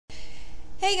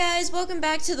Hey guys, welcome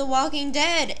back to The Walking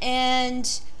Dead,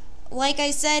 and like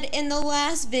I said in the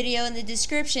last video in the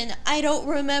description, I don't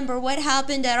remember what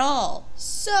happened at all.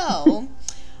 So,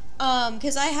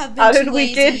 because I have been How too did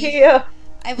lazy. we get here?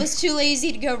 I was too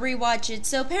lazy to go rewatch it.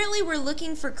 So apparently we're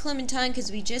looking for Clementine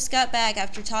because we just got back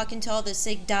after talking to all the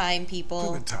sick dying people.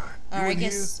 Clementine, Or you I in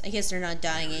guess they're not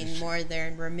dying anymore, they're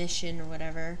in remission or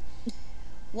whatever.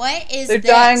 What is They're this?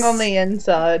 dying on the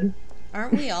inside.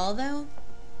 Aren't we all though?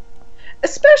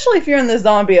 Especially if you're in the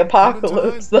zombie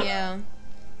apocalypse. though. Yeah.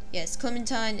 Yes,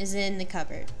 Clementine is in the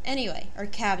cupboard. Anyway, or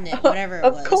cabinet, whatever it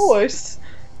Of was. course.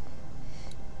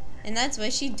 And that's why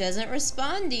she doesn't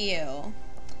respond to you.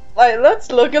 Like,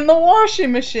 let's look in the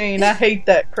washing machine. I hate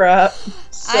that crap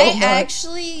so much.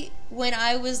 Actually, when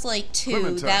I was like 2,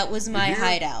 Clementine, that was my you here?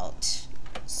 hideout.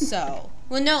 So,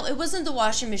 well, no, it wasn't the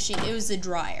washing machine, it was the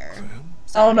dryer.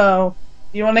 Oh no.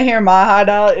 You want to hear my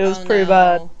hideout? It was Oh, pretty no.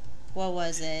 bad. What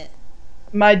was it?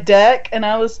 My deck, and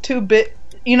I was too big.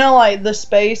 You know, like the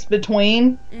space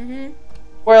between Mm-hmm.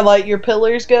 where like your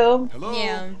pillars go? Hello?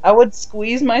 Yeah. I would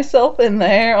squeeze myself in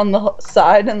there on the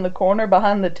side in the corner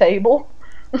behind the table.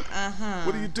 Uh-huh.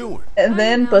 What are you doing? And I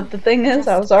then, know. but the thing is, Just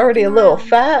I was already a walking little around.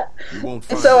 fat. You won't And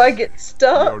find so it. I get We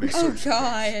stuck. already Oh, searched.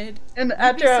 God. And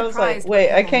after I was like, surprised wait,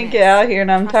 what I people can't miss. get out here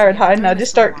and I'm Trust tired me, I've hiding. I done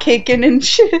just this for a start while. kicking and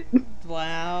shit.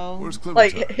 Wow. Where's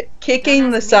Clementine? Like, kicking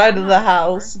Don't the ask me, side I'm of the not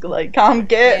house. Like, come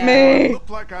get Yeah. I me. look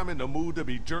like I'm in the mood to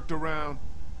be jerked around.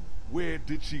 Where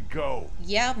did she go?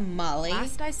 Yeah, Molly.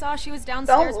 Last I saw, she was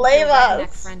downstairs Don't with leave her redneck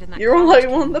us. friend in that You're college like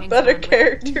kid one of who the hangs better around with her.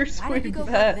 characters Why did you we've go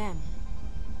met. with them?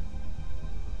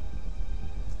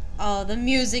 Oh, the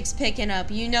music's picking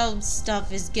up. You know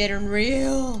stuff is getting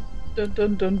real. Dun,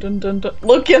 dun, dun, dun, dun, dun.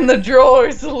 Look in the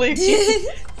drawers, Lee.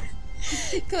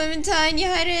 Clementine, you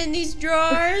hiding in these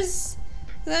drawers?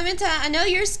 Clementine, I know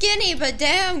you're skinny, but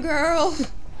damn, girl.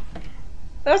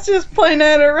 That's just plain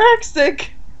anorexic.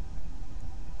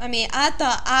 I mean, I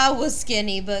thought I was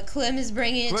skinny, but Clem is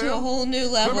bringing it to a Clem? whole new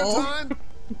level. Clementine?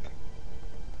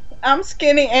 I'm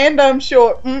skinny and I'm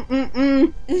short.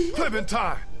 Mm-mm-mm.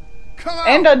 Clementine! Come out!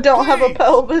 And I don't have a please.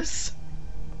 pelvis.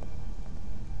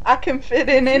 I can fit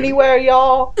in anywhere,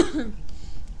 y'all.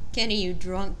 Kenny, you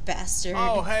drunk bastard.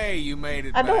 Oh, hey, you made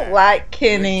it I don't back. like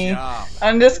Kenny. Good job.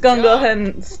 I'm just gonna go job. ahead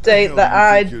and state hell that do you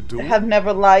I think you're doing? have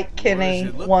never liked does Kenny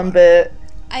it look one like? bit.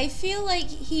 I feel like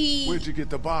Where'd you get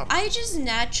the bottle? I just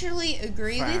naturally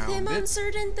agree with him Found on it.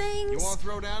 certain You things. want to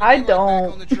throw down? I again, like don't.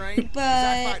 back on the train? 'Cause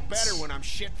I But, fight better when I'm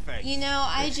shit-faced. you know,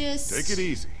 I just... Take it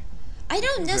easy. I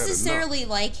don't You've had necessarily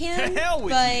like him, To hell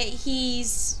with but you.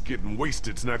 he's Getting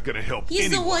wasted's not gonna help the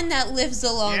anyone. one that lives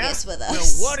the longest with Well,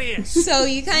 us. what is? So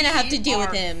you kind of have to deal with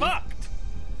are him. Fucked.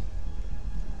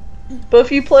 But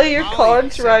if you play your Molly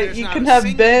cards said right, there's you not can a have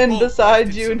single Ben bolt beside left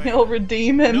in you and Savannah. he'll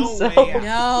redeem No himself. way.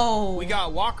 No. We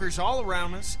got walkers all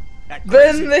around us. That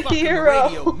Ben crazy the fuck on hero.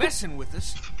 radio messing with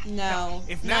us. No.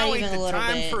 If not now even ain't a the little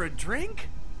time bit. for a drink?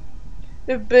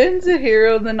 If Ben's a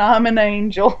hero, then I'm an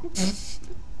angel.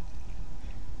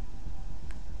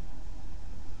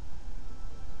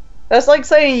 That's like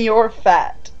saying you're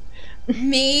fat.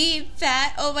 Me?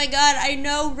 Fat? Oh my god, I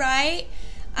know, right?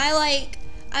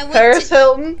 I went Paris to...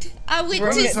 Hilton, I went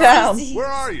bring to it down. Cece's. Where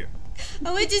are you?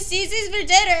 I went to Cece's for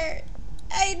dinner.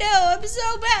 I know, I'm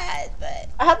so bad, but...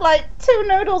 I'd like 2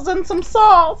 noodles and some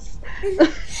sauce. I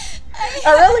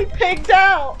really pigged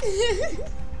out.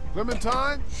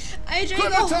 Clementine? I drank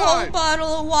a whole Clementine! bottle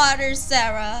of water,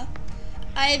 Sarah.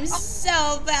 I'm so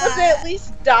Was it bad. at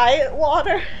least diet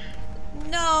water?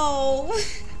 No.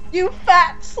 You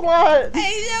fat slut.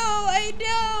 I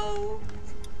know.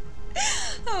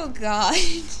 Oh, God.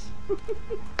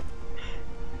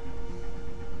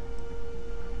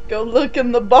 Go look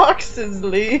in the boxes,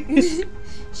 Lee.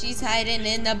 She's hiding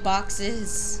in the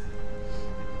boxes.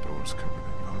 Door's coming in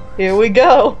behind. Here we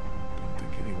go. Don't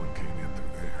think anyone came in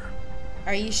through there.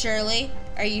 Are you sure, Lee?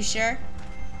 Are you sure?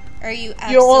 Are you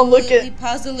You wanna look absolutely, at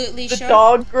positively The sure?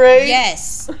 dog grave.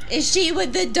 Yes. Is she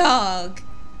with the dog?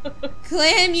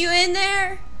 Clem, you in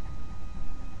there?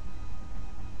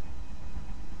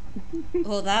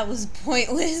 Well, that was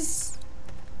pointless.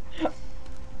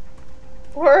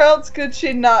 Where else could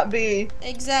she not be?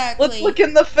 Exactly. Let's look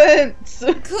in the fence.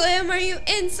 Clem, are you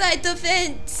inside the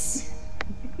fence?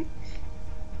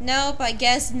 Nope, I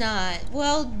guess not.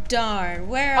 Well, darn.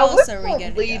 Where I else are wouldn't we want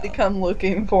gonna Lee go? to come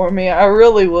looking for me. I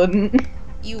really wouldn't.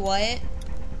 You what?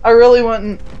 I really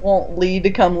wouldn't want Lee to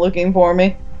come looking for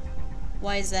me.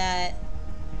 Why is that?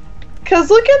 Cause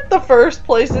look at the first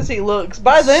places he looks.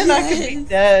 By then I could be Yes.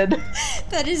 dead.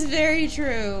 That is very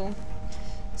true.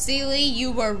 See, Lee,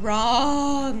 you were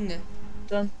wrong.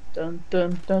 Dun dun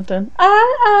dun dun dun.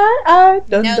 I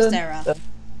dun No, dun. Sarah. Dun.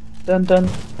 Dun dun.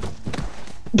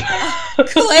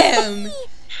 Clem!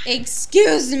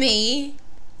 Excuse me.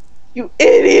 You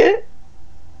idiot!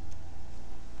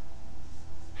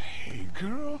 Hey,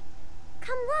 girl.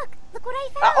 Come look. Look what I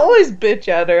I found. always bitch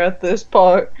at her at this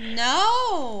part.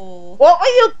 No. What were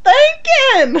you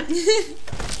thinking?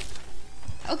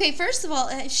 Okay, first of all,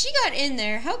 if she got in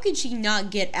there, how could she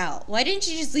not get out? Why didn't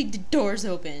she just leave the doors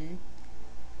open?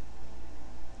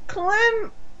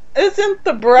 Clem isn't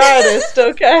the brightest,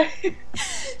 okay?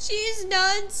 She's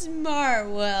not smart,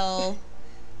 well.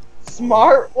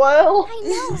 Smart, well? I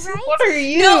know, right? What are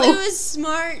you? No, it was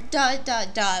smart, ...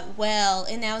 well,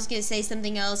 and I was gonna say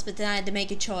something else, but then I had to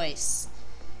make a choice.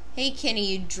 Hey, Kenny,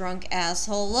 you drunk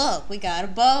asshole, look, we got a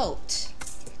boat.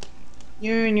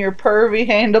 You and your pervy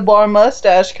handlebar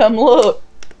mustache, come look.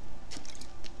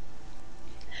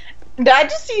 Did I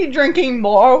just see you drinking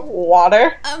more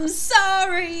water? I'm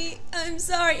sorry,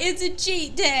 it's a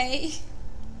cheat day.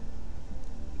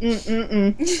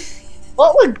 Mm-mm-mm.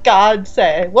 What would God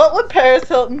say? What would Paris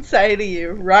Hilton say to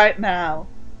you right now?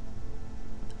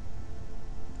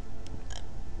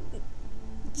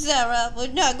 Sarah, we're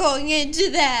not going into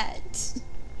that.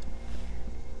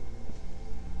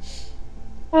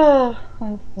 Oh,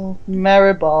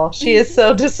 Maribel, she is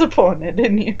so disappointed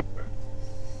in you.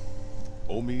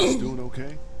 Omi's doing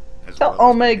okay? Tell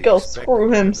Ome go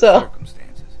screw himself.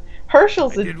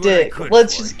 Herschel's a dick.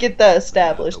 Let's just get that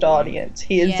established, audience.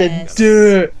 He is Yes. a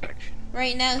dick.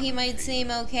 Right now, he might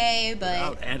seem okay, but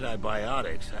Without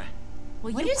antibiotics,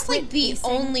 what is like the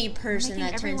only person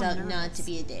that turns out not to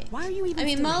be a dick? Why are you even I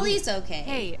mean, still Molly's here? okay.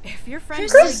 Hey, if your friend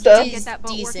Krista's really did get that boat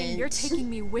decent. working, you're taking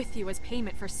me with you as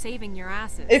payment for saving your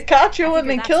asses. If Katya I wouldn't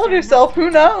figure have that's killed fair herself, enough. who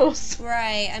knows?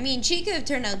 Right. I mean, she could have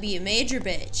turned out to be a major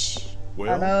bitch.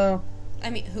 I Well, know. I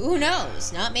mean, who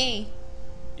knows? Not me.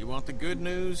 You want the good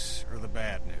news or the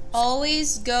bad news?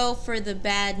 Always go for the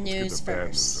bad get news the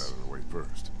bad first. news out of the way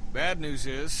first. Bad news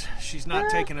is she's not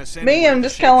taking us Me, anywhere. I'm the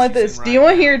just shape kind of like she's this. in Do you right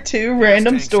want to now. hear two Gas random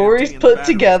tank's stories empty and the put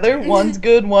battery's together? dead. One's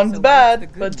good, one's So what's the bad.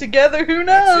 good But news? together, who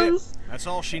That's knows? it. That's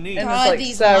all she needs. And God, like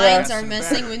these Sarah. lines are Gas and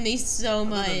messing battery. with me so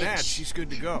Other than that, much. she's good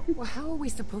to go. Well, how are we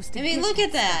supposed to I mean, get look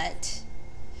at that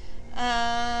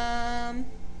that.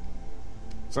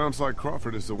 Sounds like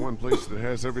Crawford is the one place that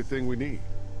has everything we need.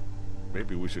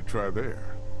 Maybe we should try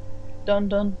there. Dun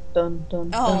dun dun dun.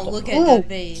 Oh, dun, look dun. at Ooh. the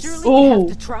face. Surely we have Ooh.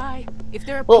 to try. If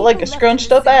there are Look like people a left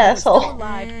scrunched in up this city who are asshole. still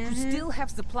alive, who still have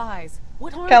supplies.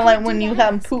 What harm Kind of can like it when do you to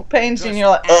have us? poop pains and Just you're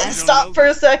like, ask. stop for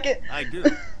a second. I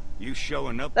do. You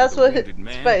showing up That's with a what his wounded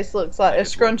man, face looks like, a might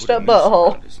as well scrunched put a up noose butthole.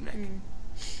 around his neck.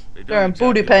 They don't During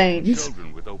booty exactly open pains.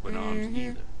 children with open arms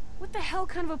either. What the hell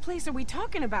kind of a place are we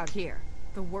talking about here?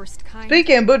 The worst kind?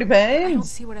 Speaking of booty I don't pains,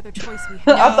 see what other choice we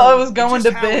I have. thought it was going Just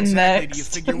to how Ben exactly do you next.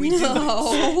 figure we do this?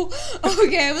 No.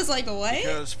 Okay, I was like, what?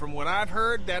 Because from what I've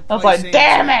heard, that I was place like, ain't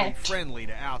damn exactly it! friendly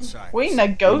to outsiders. We We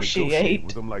negotiate negotiate.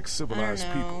 with them like I civilized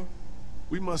don't people. know.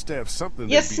 We must have something.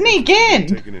 You they'd be sneak interested in.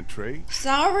 Taking in trade.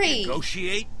 Sorry.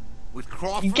 Negotiate with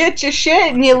Crawford. You get your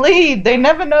shit and you leave. They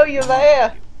never know you're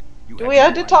there. You Do have we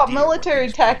have no to talk idea what military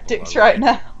these people tactics are right like.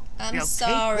 now? I'm They'll take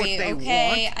sorry, what they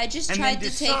okay? want I just and tried then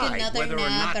to take decide another whether or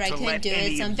nap, not but I to couldn't let do it,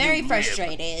 any so I'm of very you live.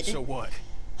 frustrated. So what?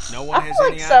 No one I has feel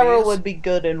any like Sarah ideas? would be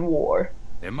good in war.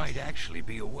 There might actually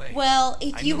be a way. Well,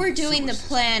 I if you know were the doing the sewer system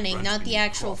planning, runs not the beneath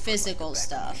actual Crawford like the physical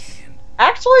back of my stuff. hand.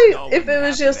 Actually, No, if it we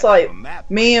was happen just to have like a map.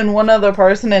 me and one other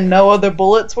person and no other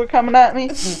bullets were coming at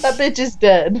me, that bitch is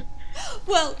dead.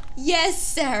 Well, yes,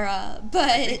 Sarah, but...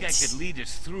 I think I could lead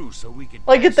us through so we could.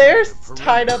 Like if pass they're under the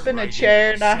tied perimeter up in a right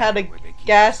chair into and I the had a center where they keep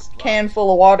gas the supplies. can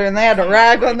full of water and they had a Come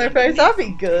rag right on their underneath face, I'd be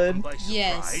them, take good. them by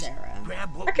Yes, surprise, Sarah.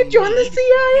 grab what I could we join the need,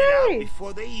 get out CIA.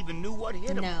 before they even knew what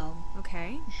hit them. No.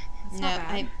 Okay. That's No, not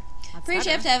bad. I'm That's pretty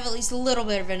sure you have better. to have at least a little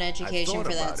bit of an I've education thought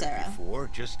for that, about it Sarah. before,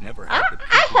 just never had the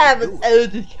I people have to an do it.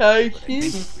 But I think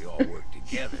education. if we all work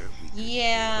together, we could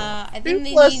Yeah, I Two think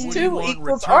they plus need... What do you two want in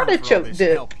equals return for all artichoke this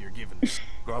dip. help you're giving us?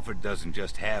 Crawford doesn't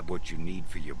just have what you need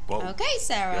for your boat. Okay,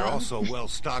 They're Sarah. also well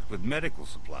stocked with medical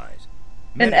supplies.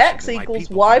 And Medicine X that my equals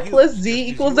people Y could plus use, Z just as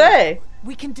equals yours A. would.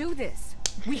 We can do this.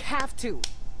 We have to.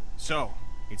 So,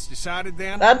 it's decided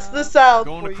then? That's the South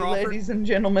Going for to you, Crawford? ladies and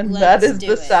gentlemen. Let's That is do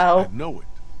the it. I South. know it.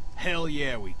 Hell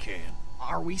yeah, we can.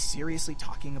 Are we seriously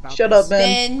talking about Shut this? up,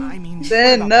 Ben. Ben, I mean,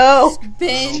 Ben, what about no. I don't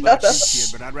Ben, know about you, Shut kid,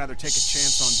 but I'd rather take a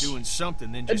chance on doing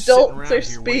something than just Adults sitting around are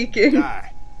here waiting speaking. to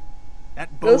die.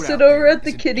 That Go boat sit out over there at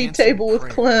the is an kitty answered table with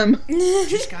prayer. Clem.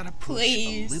 Just gotta push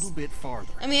Please. a little bit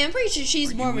farther. I mean, I'm pretty sure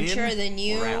she's Are more you in mature than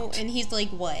you, or out? and he's like,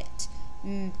 what?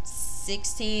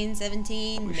 16,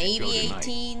 17, We should maybe go tonight,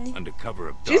 18. under cover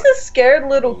of She's dark. a scared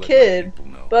little We'll let my kid,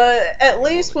 people know. but at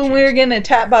least when we were getting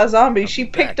attacked by zombies, she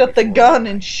picked up the gun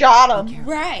and shot him.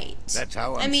 Right. That's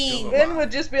how I I'm mean- still Ben alive.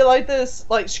 would just be like this,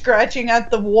 like scratching at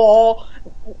the wall,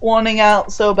 wanting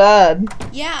out so bad.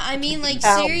 Yeah, I mean, like,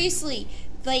 Ow. seriously.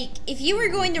 Like, if you were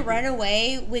going to run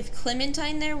away with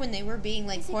Clementine there when they were being,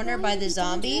 like, Is it cornered going by to the be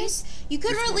zombies, dangerous? you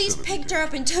could have It's at least not gonna be picked her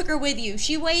up and took her with you.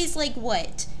 She weighs, like,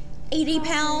 what? 80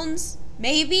 pounds?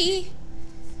 Maybe?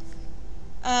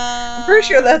 I'm pretty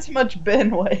sure that's how much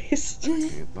Ben weighs.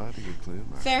 Can't lie to you, Clem.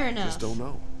 I Fair enough. just don't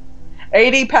know.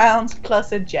 80 pounds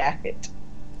plus a jacket.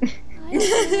 I don't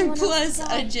want anyone Plus else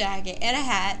to a die. jacket and a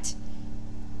hat.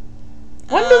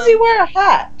 When does he wear a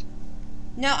hat?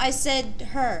 No, I said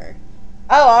her.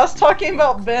 Oh, I was talking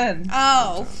about Ben.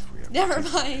 Oh, Sometimes we have to never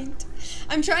take mind.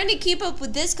 I'm trying to keep up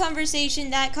with this conversation,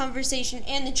 that conversation,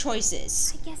 and the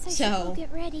choices. I guess I should So- go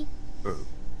get ready.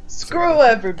 Screw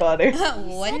everybody. You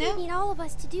What said you now? need all of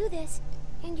us to do this,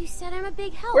 and you said I'm a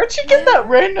big help. Where'd you get that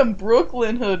random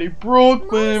Brooklyn hoodie?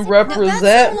 Brooklyn No, represent,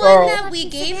 That's the one girl. that we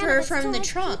gave her from the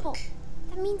trunk.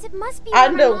 That means it must be I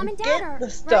where my mom and don't dad get are, the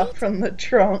stuff right? from the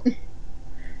trunk.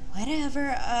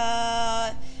 Whatever.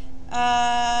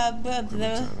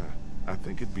 Clementine, I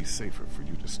think it'd be safer for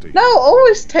you to stay. No,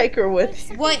 always take her with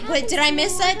you. What? Did I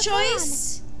miss that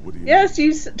choice? What do you Yes,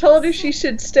 you told her she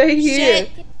should stay here.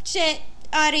 Shit.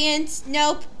 Audience.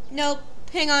 Nope.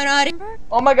 Hang on, audience. Remember?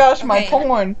 Oh my gosh, my Okay.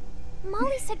 porn.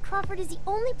 Molly said Crawford is the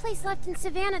only place left in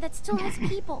Savannah that still has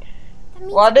people. That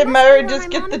means Why it did must Mary be where just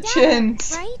my get mom the and dad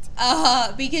chins? are,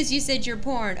 right? Because you said you're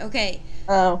porn. Okay.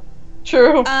 Oh,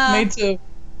 true. Me too.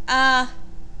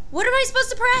 What am I supposed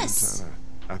to press? Clementine,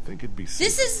 I think it'd be safer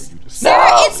This is for you to stay. Sarah.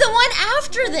 No! It's the one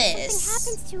after Something this.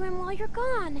 happens to him while you're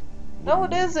gone. No,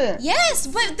 it isn't. Yes,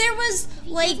 but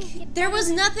there was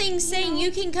nothing saying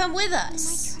you can come with He might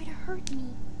us. try to hurt me.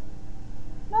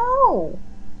 No.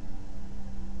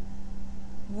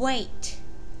 Wait.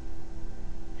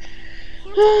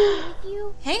 Can't I come with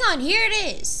you? Hang on. Here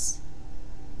it is.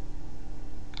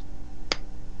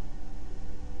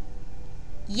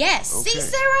 Yes. See, Okay.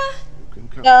 Sarah? You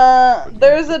can come.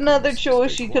 There's another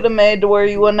choice you could have made to where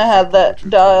you wouldn't have had that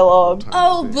dialogue.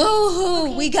 Oh,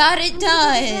 boo-hoo. We got it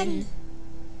done.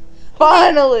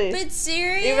 Finally! But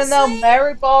seriously? Even though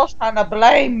Mary Ball's trying to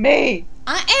blame me.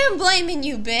 I am blaming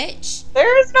you, bitch.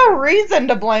 There is no reason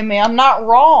to blame me. I'm not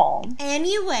wrong.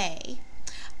 Anyway,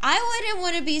 I wouldn't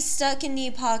want to be stuck in the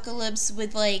apocalypse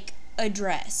with, like, a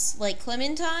dress. Like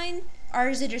Clementine? Or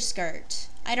is it a skirt?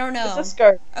 I don't know. It's a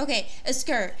skirt. Okay, a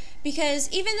skirt.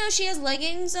 Because even though she has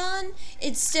leggings on,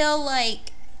 it's still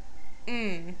like,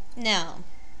 no.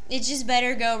 It's just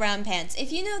better go around pants.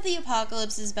 If you know the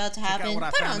apocalypse is about to Check out happen, what I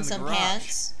put found on in the some garage.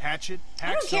 pants. Hatchet,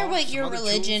 I don't care hacksaw, what some your other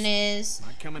religion tools. is,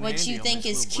 Might come in what handy you on think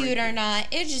this is little cute or break-in. not.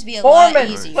 It'd just be a lot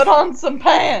Foreman, easier. put on some Talk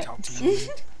pants. to you.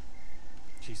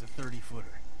 She's a 30-footer.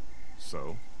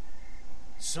 So,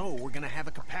 So we're gonna have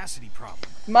a capacity problem.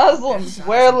 Muslims, That size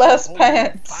wear can less hold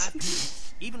pants. 5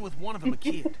 people, even with one of them a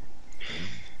kid.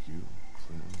 you,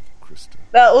 Clem, Krista.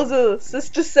 That was a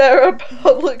Sister Sarah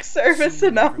public service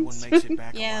Assuming everyone makes it announcement.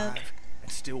 back Yeah. alive,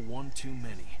 that's still one too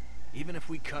many. Even if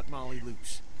we cut Molly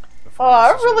loose. Before Oh,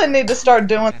 I this is really over, need to start we're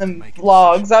doing gonna have to them make a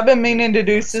vlogs. decision. I've been meaning to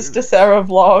do Sister Sarah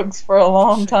vlogs for a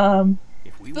long time.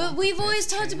 If we But want the we've best always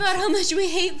talked chance- about how much we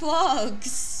hate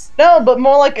vlogs. No, but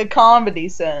more like a comedy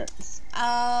sense.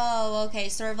 Oh, okay,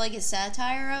 sort of like a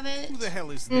satire of it. Who the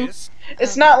hell is this?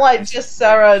 It's not like just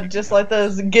Sarah, just like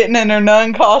this, getting in her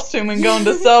nun costume and going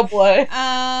to Subway.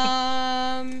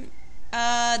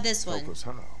 This Help one. us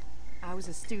how? I was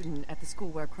a student at the school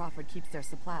where Crawford keeps their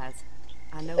supplies.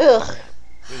 I know. Ugh.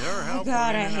 Oh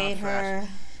God, I hate her.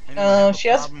 Oh, she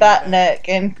has fat neck,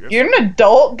 and you're an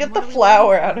adult. Get the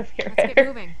flower out of your Let's get hair.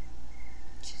 moving.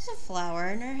 She has a flower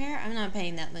in her hair. I'm not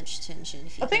paying that much attention.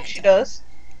 If you I think can't she tell. does.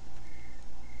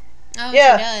 Oh,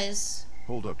 Yeah. she does.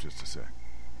 Hold up just a sec.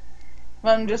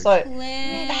 I'm just like,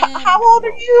 Lynn. how old are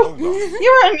you?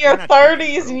 You're in your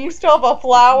 30s and you still have a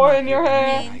flower in your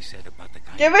hair. I said about the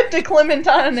kind Give of it to thing.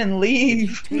 Clementine and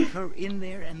leave. Take her in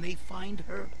there and they find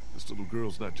her. This little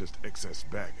girl's not just excess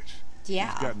baggage.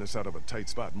 Yeah. She's gotten us out of a tight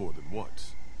spot more than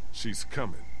once. She's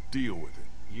coming. Deal with it.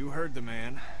 You heard the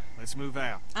man. Let's move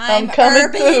out. I'm coming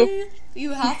urban. too.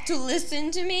 You have to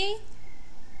listen to me.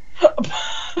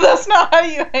 That's not how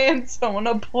you hand someone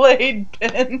a blade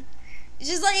pen. It's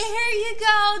just like, here you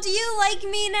go. Do you like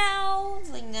me now?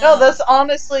 It's like, no. No, that's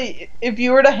honestly, if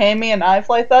you were to hand me a knife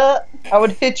like that, I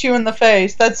would hit you in the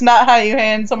face. That's not how you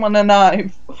hand someone a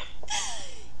knife.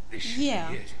 This Yeah.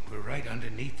 should be it. We're right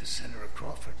underneath the center of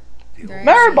Crawford. Very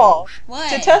Maribel, What?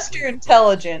 to test your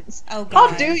intelligence, Oh, how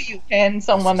God. do you hand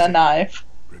someone a knife?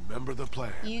 Remember the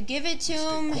plan. You give it to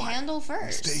him handle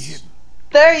first. Stay hidden.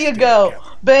 There you go.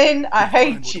 Ben, I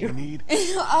hate What we you. need.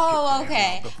 Oh,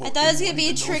 okay. I Before thought it was gonna anyone be a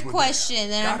even knows trick we're there. question,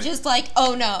 and Got I'm it. just like,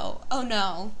 oh no, oh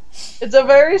no. It's a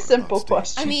very simple Steve?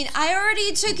 question. I mean, I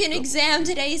already took an exam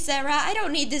today, Sarah. I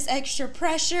don't need this extra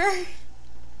pressure.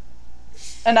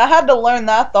 And I had to learn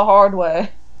that the hard way.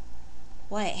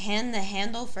 What, hand the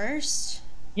handle first?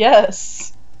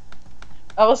 Yes.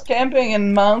 I was camping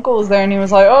and my uncle was there and he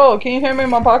was like, "Oh, can you hand me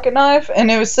my pocket knife?"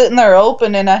 And it was sitting there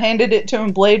open and I handed it to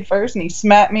him blade first and he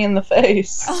smacked me in the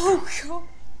face. Oh,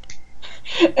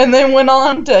 God. And then went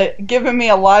on to giving me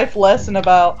a life lesson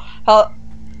about how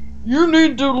you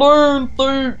need to learn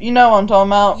through, you know what I'm talking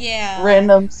about? Yeah.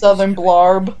 Random southern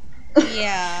blarb.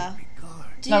 Yeah.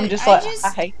 Dude, And I'm just like, I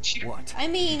hate you. What? I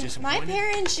mean, my Disappointed?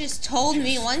 parents just told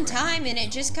me one time and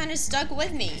it just kind of stuck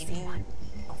with me.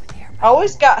 I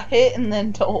always got hit and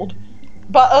then told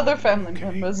by other family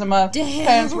members, and my Damn.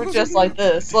 parents were just like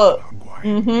this. Look,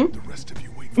 The rest of you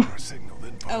wait for our signal,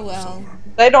 then Oh, follow us well. over.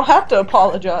 they don't have to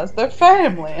apologize. They're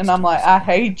family, and I'm like, I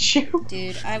hate you.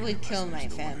 Dude, I would kill my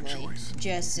family.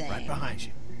 Just Right saying. behind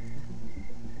you.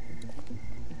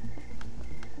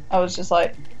 I was just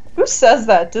like, who says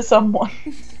that to someone?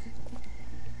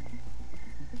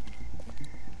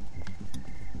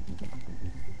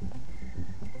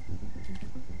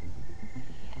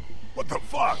 What the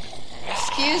fuck?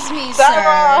 Excuse me,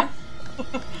 Sarah!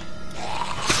 sir.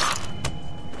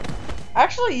 I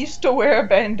actually used to wear a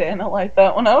bandana like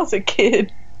that when I was a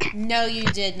kid. No, you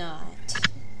did not.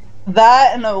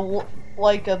 That and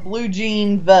a blue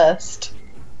jean vest.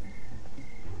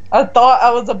 I thought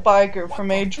I was a biker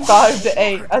from age 5 to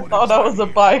 8. I thought I was a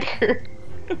biker.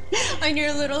 On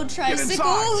your little Get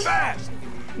tricycle? inside, fast!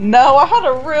 No, I had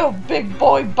a real big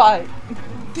boy bike.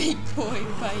 Big boy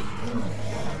bike.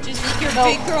 Just with your No.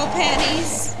 big girl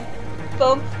panties.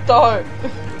 Don't start.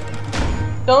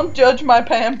 Don't judge my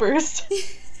Pampers.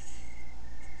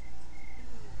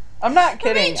 I'm not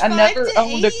kidding. age I 5 never to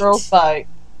owned a 8? girl's bike.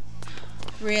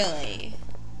 Really?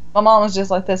 My mom was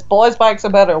just like this. Boys' bikes are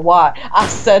better. Why? I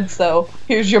said so.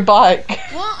 Here's your bike.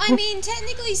 Well, I mean,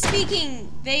 technically speaking,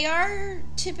 they are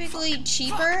typically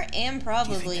cheaper and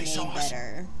probably they made saw us?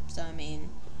 better. So, I mean,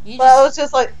 you Well, just... it's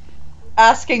just like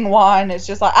asking why, and it's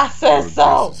just like, I said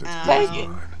so. Take it.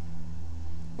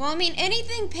 Well, I mean,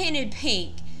 anything painted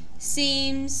pink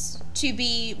seems to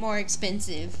be more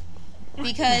expensive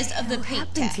because of the hell paint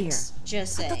happened tax. here?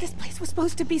 Just I thought this saying. place was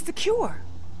supposed to be secure.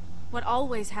 What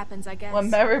always happens, I guess. When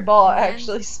Mary Ball And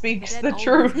actually speaks dead the always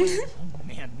truth, win. Oh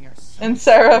man, we are so and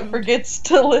Sarah forgets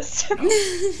to listen.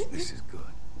 This is good.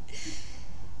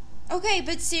 Okay,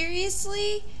 but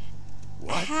seriously,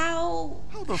 What? how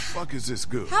the fuck is this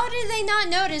good? How did they not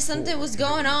notice something was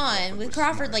going on with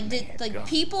Crawford? Like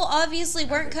people obviously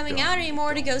weren't coming out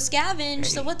anymore to go scavenge.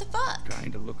 So what the fuck?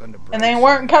 Trying to look under And they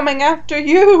weren't coming after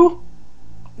you.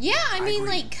 Yeah, I mean,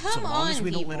 like, come so long on, as we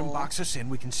don't let him people. box us in,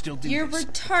 we can still do You're this.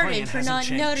 The retarded plan for hasn't not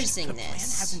changed. noticing The plan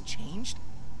this. hasn't changed.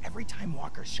 Every time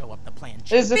walkers show up, the plan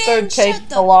There's changes. a third Ben, tape shut in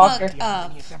the the locker. fuck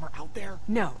up. Any of them are out there?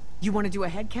 No. You want to do a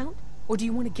head count? Or do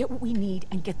you want to get what we need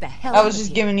and get the hell I out was of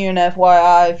just here? giving you an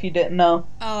FYI if you didn't know.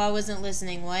 Oh, I wasn't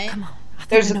listening. What? Come on. I think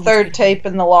There's I a know third what's tape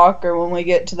in the locker when we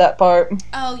get to that part.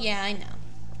 Oh yeah, I know.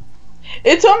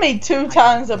 It took me 2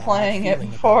 times of bad playing it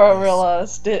feeling before I about this.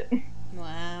 realized it.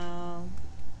 Wow.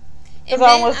 'Cause And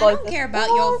I Ben, was I like don't this, care about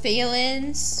your "What?"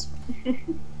 feelings.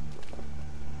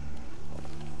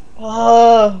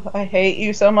 Oh, I hate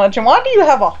you so much. And why do you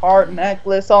have a heart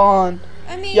necklace on?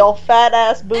 I mean, Y'all fat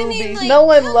ass I boobies. mean, like, No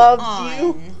one come loves on.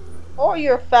 you or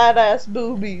your fat ass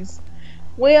boobies.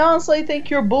 We honestly think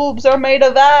your boobs are made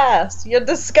of ass. You're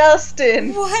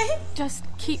disgusting. What? Just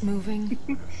keep moving.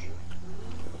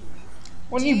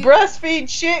 When you breastfeed,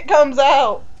 shit comes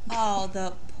out. Oh,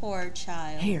 the poor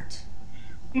child. Here.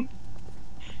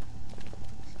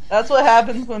 That's what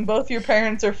happens when both your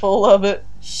parents are full of it.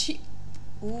 She.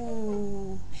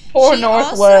 Ooh. Poor she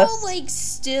Northwest. Also, like,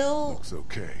 still. Looks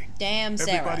okay. Damn,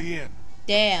 Sarah. Everybody in.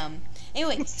 Damn.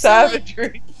 Anyway, so, like,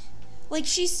 Savagery. like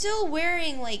she's still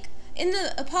wearing like in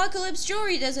the apocalypse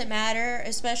jewelry doesn't matter,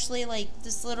 especially like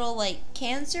this little like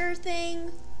cancer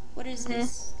thing. What is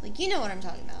this? Like you know what I'm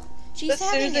talking about. She's The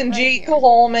having Susan it right G. here.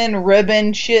 Coleman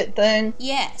ribbon shit thing.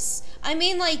 Yes. I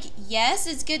mean like yes,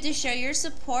 it's good to show your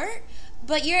support,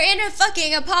 but you're in a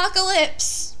fucking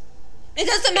apocalypse. It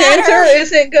doesn't matter. Cancer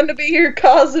isn't going to be your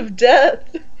cause of death.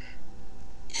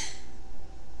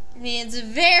 I mean, it's a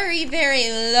very, very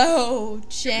low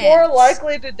chance. You're more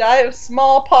likely to die of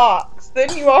smallpox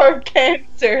than you are of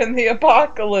cancer in the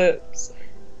apocalypse.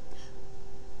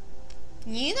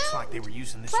 You It's know? like they were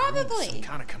using this room as Probably. some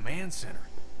kind of command center.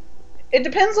 It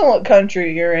depends on what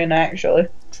country you're in, actually.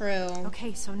 True.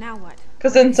 Okay, so now what?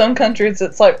 Because in some countries,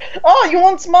 it's like, oh, you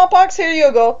want smallpox? Here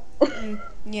you go.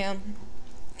 Yeah.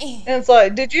 And it's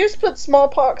like, did you just put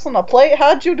smallpox on a plate?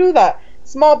 How'd you do that?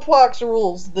 Smallpox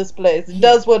rules this place. It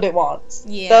does what it wants.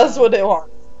 Yeah. Does what it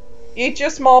wants. Eat your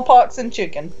smallpox and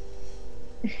chicken.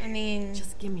 I mean,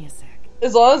 Just give me a sec.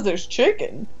 As long as there's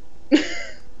chicken.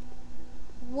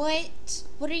 what?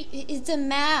 What are you? It's a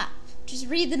map. Just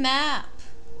read the map.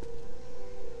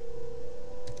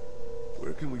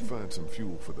 Where can we find some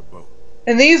fuel for the boat?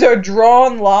 And these are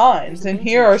drawn lines, and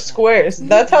here are squares.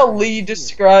 That's how Lee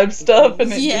describes stuff,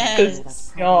 and it Yes. just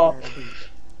pisses me off.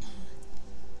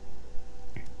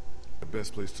 The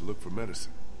best place to look for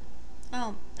medicine.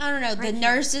 Oh, I don't know. The Right here.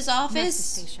 nurse's Nurse's office.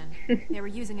 station. They were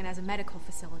using it as a medical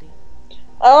facility.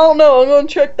 I don't know, I'm gonna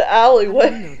check the How do you alleyway.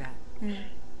 know that?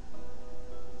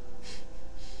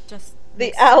 Just The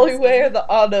makes sense, alleyway or doesn't the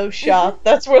auto shop.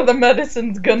 That's where the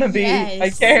medicine's gonna be. I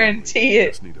Yes. guarantee it.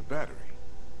 Just need a battery.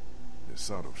 This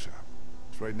auto shop.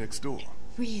 It's right next door.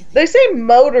 Really? They say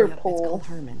motor Yep, it's pool. called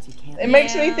Herman's. You can't. It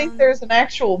makes me Yeah. think there's an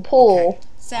actual pool.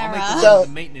 Sarah. I'll make So- the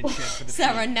maintenance shed for the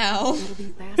Sarah, team. no. It'll be faster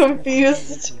if I Confused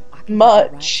go with you. I can get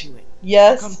much. right to it.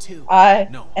 Yes, Come too. I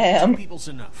No, am. two people's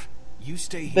enough. You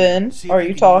stay here. Ben, See if are you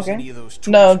you can use talking? any of those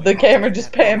tools No, we the brought to camera get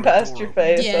just that panned power past door your open.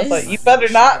 face. I was Yes. like, you better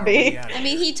not be. I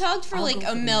mean, he talked for like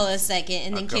a millisecond,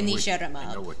 and then Kimmy shut him I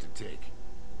know up. what to take.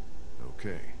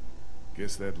 Okay.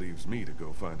 Guess that leaves me to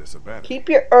go find us a battery. Keep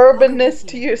your urbanness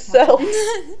to yourself.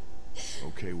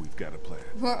 Okay, we've got a plan.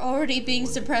 We're already being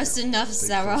suppressed enough, Stay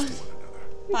Sarah, close to one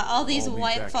another. by all these I'll be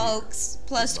white back folks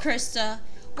plus Krista.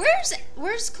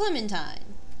 Where's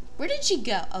Clementine? Where did she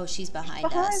go? Oh, she's behind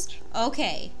us.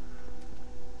 Okay.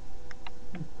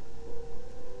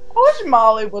 I wish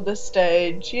Molly would have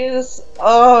stayed. She is,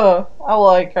 I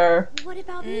like her. it? What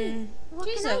about me? What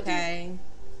She's can I do? okay.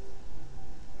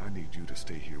 I need you to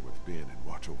stay here with Ben and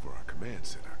watch over our command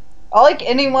center. I like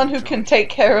anyone who can take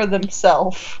care of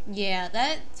themselves. Yeah,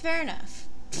 that's fair enough.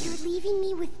 You're leaving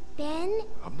me with Ben?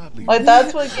 I'm not leaving. Like,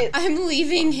 that's what gets I'm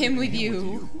leaving him with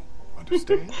you.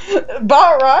 Understand?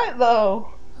 about right,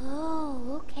 though.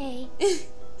 Oh, okay.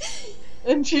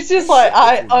 And she's just like,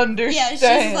 I Yeah, understand.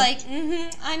 she's like,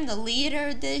 I'm the leader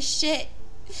of this shit.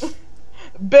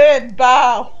 Ben,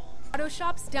 bow. Auto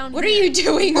shops down What are here. you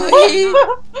doing, Lee?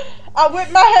 I whip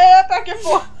my hair back and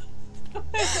forth.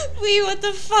 Lee, what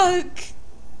the fuck?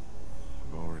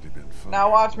 We've already been fine.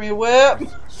 Now watch me whip.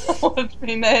 Watch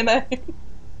me nay nay.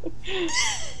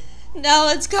 No,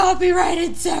 it's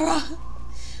copyrighted, Sarah.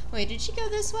 Wait, did she go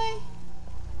this way?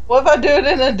 What if I do it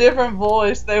in a different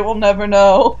voice? They will never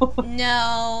know.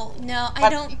 No, I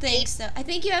don't think so. I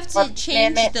think you have to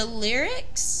change the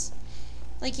lyrics.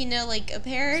 Like, you know, like a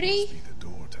This parody. must be the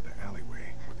door to the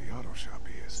alleyway where the auto shop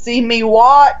is. See me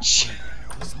watch.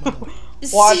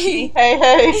 Watch See? me, hey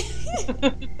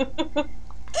hey.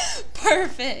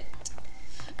 Perfect.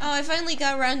 Oh, I finally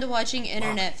got around to watching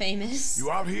Internet Famous. You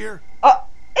out here?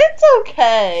 It's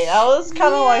okay. I was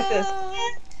kind of like this.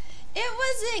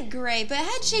 It wasn't great, but it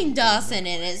had Shane Dawson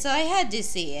in it, so I had to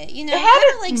see it. You know, It had kind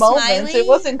its of like moments. Smiley. It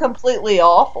wasn't completely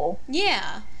awful.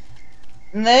 Yeah.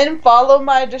 And then follow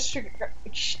my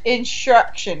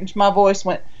instructions. My voice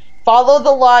went, follow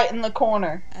the light in the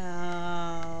corner.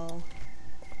 Oh.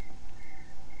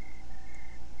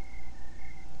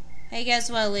 Hey,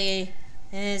 guess what, Lee?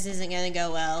 This isn't gonna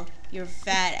go well. Your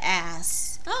fat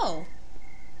ass. Oh.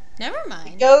 Never It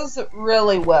mind. goes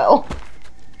really well.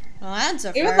 Well, that's a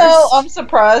Even first. though I'm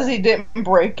surprised he didn't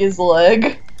break his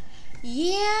leg.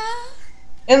 Yeah.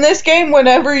 In this game,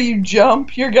 whenever you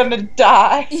jump, you're gonna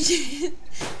die.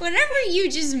 Whenever you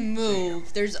just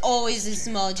move, there's always a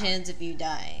small chance of you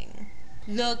dying.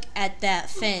 Look at that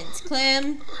fence.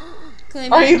 Clem?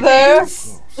 Clem, Are you at the there?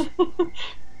 fence?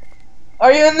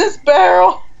 Are you in this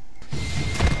barrel?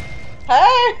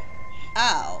 Hey!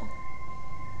 Oh.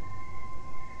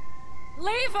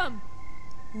 Leave him!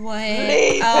 What?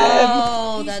 Leave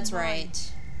Oh, him. that's He's mine.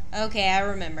 right. Okay, I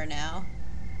remember now.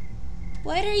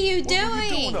 What are you What were you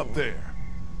doing up there?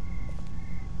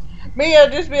 Me,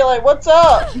 I'd just be like, what's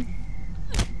up?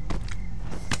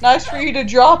 Nice for you to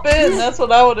drop in, that's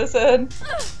what I would have said.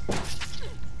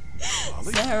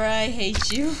 Molly? Sarah, I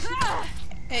hate you. I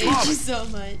hate you so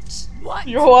much. What?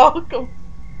 You're welcome.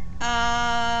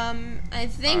 I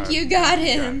think you got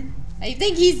him. I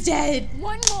think he's dead.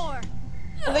 One more!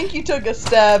 I think you took a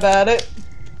stab at it.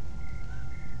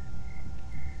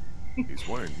 He's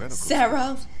wearing medical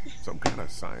Sarah. suits. Some kind of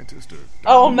scientist or...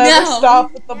 I'll never No.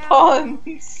 stop with the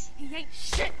puns. He ain't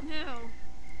shit now.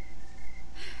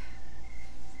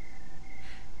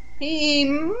 He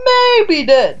may be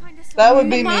dead. That would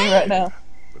be me right now.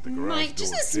 But the garage Mike,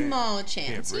 just a door's jammed. small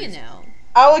chance, you breathe. know.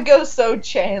 I would go so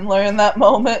Chandler in that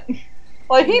moment.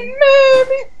 Like, he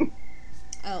may be.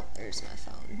 Oh, there's my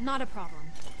phone. Not a problem.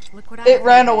 Look what I It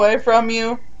ran away from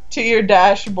you to your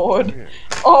dashboard. Yeah.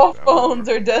 All phones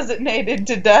are designated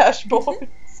to dashboards.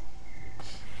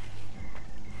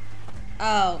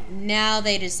 Oh, now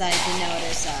they decide to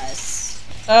notice us.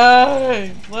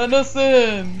 Hey, let us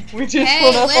in. We just Hey,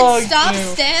 want to hug let's stop you.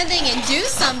 standing and do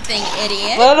something,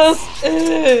 idiot. Let us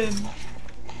in.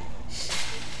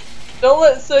 Don't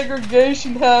let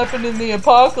segregation happen in the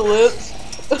apocalypse.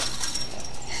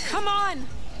 Come on!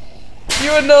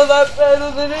 You would know that better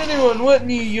than anyone,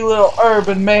 wouldn't you, you little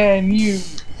urban man, you?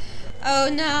 Oh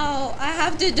no, I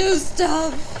have to do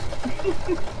stuff.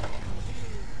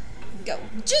 Go.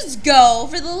 Just go,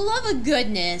 for the love of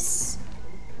goodness.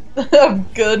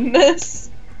 Of goodness.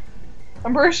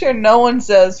 I'm pretty sure no one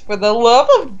says, for the love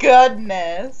of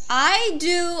goodness. I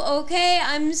do, okay?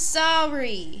 I'm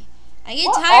sorry. I get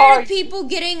What tired are of people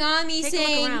getting on me Take a look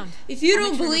saying, around. if you I'll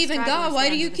don't make sure the believe in God, stragglers why get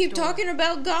do you under keep this door. talking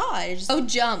about God? Just go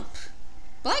jump.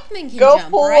 Black men can Go jump,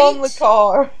 pull right? on the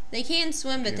car. They can't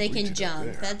swim, but Can't they reach can it up jump.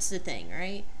 there. That's the thing,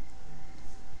 right?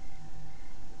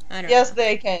 I don't Yes, know.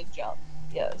 they can jump.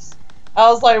 Yes. I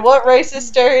was like, what racist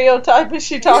stereotype is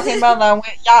she talking about? And I went,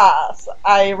 yes,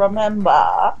 I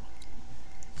remember.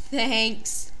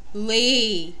 Thanks,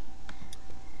 Lee.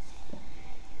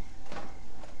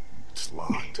 It's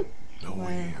locked. No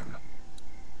way in.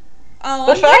 Oh,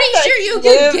 The I'm fact pretty that sure he you can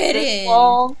lived get this in.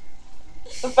 long-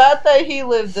 the fact that he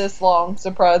lived this long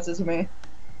surprises me.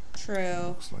 True.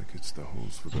 Looks like it's the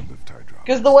hose for the lift hydraulic.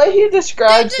 Because the way he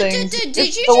describes things Did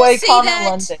is you the way just say Connor that?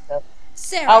 London does.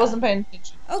 Sarah. I wasn't paying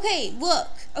attention. Okay, look.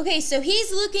 Okay, so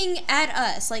he's looking at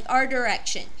us, like our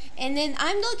direction. And then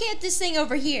I'm looking at this thing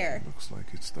over here. Looks like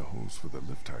it's the hose for the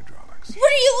lift hydraulics.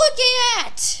 What are you looking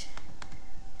at?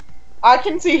 I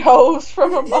can see hose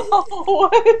from a mile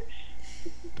away.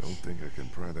 Don't think I can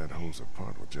pry that hose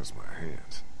apart with just my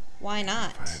hands. Why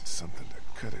not? If I had something to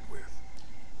cut it with.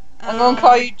 I'm gonna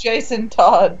call you Jason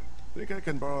Todd. Think I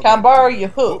can borrow Can I that, borrow your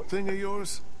hook? thing of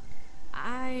yours?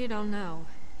 I don't know.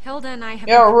 Hilda and I have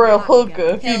You're a been real through a lot hooker,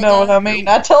 together. if you know what I mean.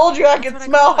 I told you I could That's what I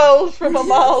smell call hose from a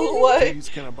mile away. Please,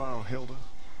 can I borrow Hilda?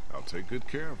 I'll take good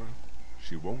care of her.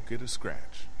 She won't get a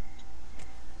scratch.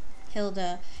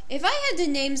 Hilda. If I had to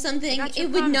name something, Got your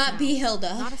it would promise not now. be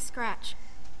Hilda. Not a scratch.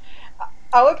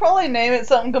 I would probably name it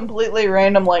something completely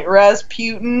random, like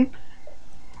Rasputin.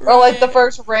 Or like the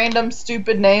first random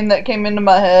stupid name that came into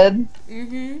my head.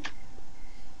 Mm-hmm.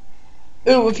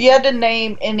 Ooh, if you had to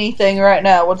name anything right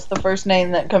now, what's the first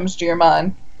name that comes to your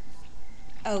mind?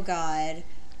 Oh, God.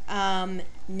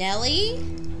 Nelly?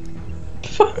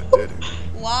 I did it.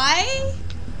 Why?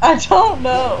 I don't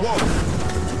know.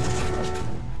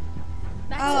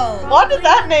 Oh. Why did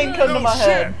that name come to my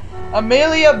head?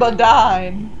 Amelia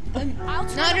Badine.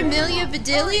 Not Amelia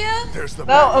Bedelia? There's the No,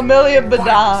 bell. Amelia Something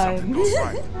Badine. goes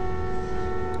right.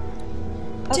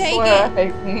 I Take swear it.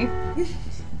 I hate me.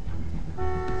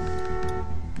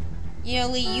 You know,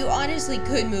 Lee, you honestly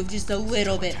could move just a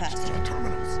little bit faster. The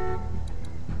terminals.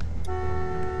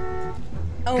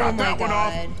 Oh Got my that one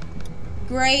off. God.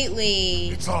 Greatly.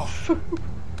 It's off.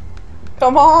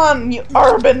 Come on, you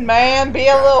urban man, be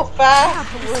a little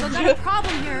fast. We still got a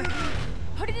problem here.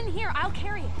 Put it in here. I'll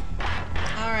carry it.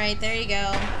 Alright, there you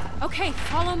go. Okay,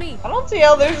 follow me. I don't see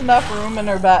how there's enough room in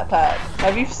her backpack.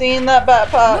 Have you seen that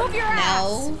backpack? Move your ass.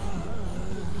 No.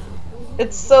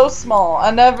 It's so small.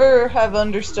 I never have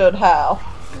understood how.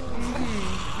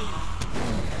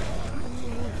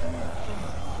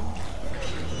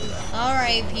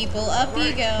 Alright, people, up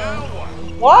you go.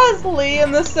 Why is Lee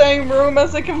in the same room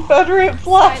as a Confederate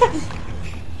flag?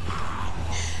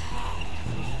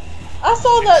 I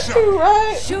saw that too,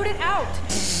 right? Shoot it out.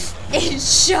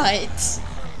 It's shut.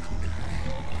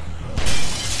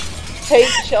 Hate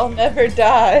shall never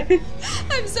die.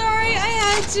 I'm sorry, I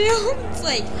had to. It's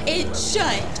like, it's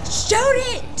shut. Shoot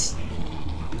it!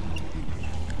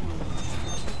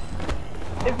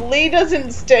 If Lee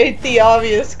doesn't state the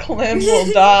obvious, Clem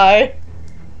will die.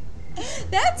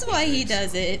 That's why he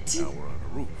does it. Now we're on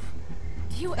a roof.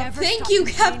 Do you ever Thank stop you,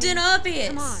 complaining? Captain Obvious.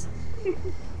 Come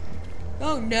on.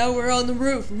 Oh, now we're on the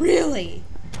roof. Really?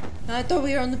 I thought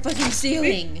we were on the fucking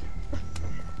ceiling.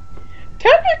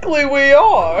 Technically, we Come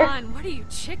are. on. What are you,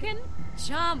 chicken?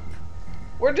 Jump.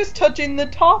 We're just touching the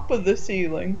top of the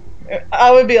ceiling.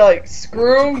 I would be like,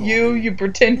 screw you, you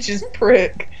pretentious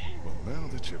prick. Well, now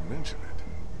that you mention it,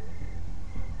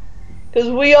 Because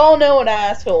we all know an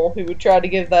asshole who would try to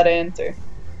give that answer.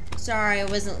 Sorry, I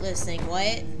wasn't listening.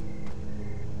 What?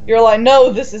 You're like,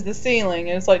 no, this is the ceiling.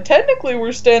 And it's like, technically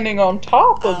we're standing on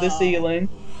top of the ceiling.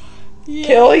 Yeah.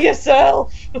 Kill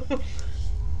yourself!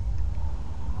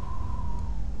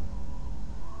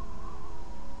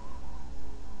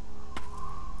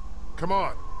 Come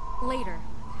on. Later.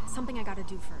 Something I gotta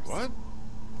do first. What?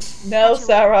 No,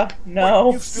 Sarah,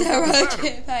 no. You've still got the Sarah, battery.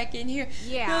 get back in here.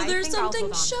 Yeah, no, I there's think I'll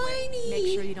something hold on to it. shiny.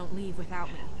 Make sure you don't leave without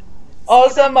me. All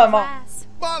of a sudden my mom Class.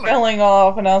 Molly, fell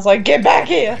off, and I was like, get back what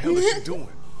the here! hell is she doing?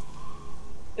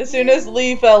 As soon as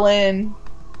Lee fell in,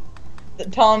 the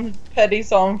Tom Petty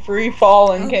song Free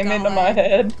Fall and Oh, came into God. my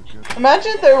head.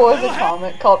 Imagine if there was a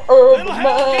comic called Urban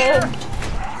Man.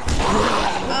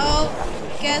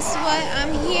 Oh, guess what?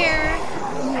 I'm here.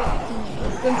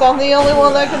 Since I'm the only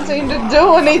one that can seem to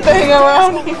do anything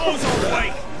around here.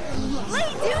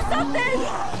 Lee, do something!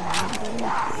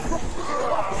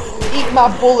 Eat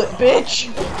my bullet,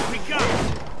 bitch.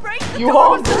 Break the You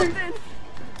door with hungry? something.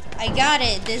 I got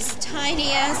it. This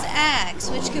tiny ass axe,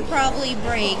 which could probably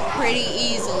break pretty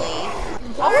easily.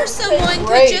 Or someone could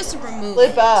Great. just remove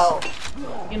Flip it. out.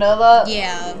 You know that?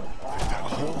 Yeah.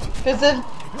 Because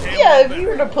if you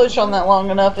were to push on that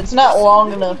long enough, it's not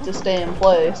long enough to stay in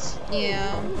place.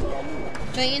 Yeah.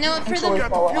 But you know what? For the Actually,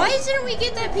 fall out. why didn't we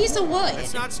get that piece of wood?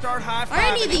 Let's not start high Why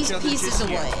are any of fiving these each other pieces just of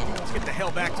yet. wood? Let's get the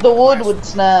hell back to The wood classroom. would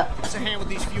snap. What's a hand with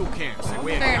these fuel cans? They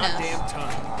weigh Fair a enough. goddamn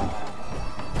ton.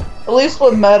 At least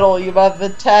with metal, you have a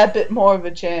tad bit more of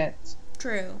a chance.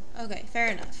 True. Okay, fair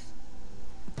enough.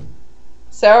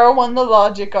 Sarah won the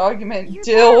logic argument.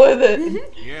 Deal with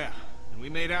it. Yeah, and we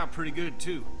made out pretty good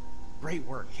too. Great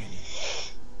work, Kenny.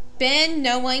 Ben,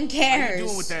 no one How you cares.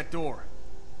 doing with that door?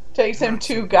 Takes him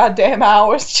 2 goddamn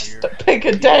hours just to pick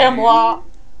a damn lock.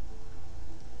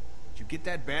 Did you get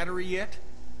that battery yet?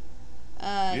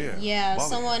 Yeah, Molly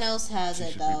someone has. else has She it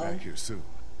should be though. back here soon.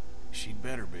 She'd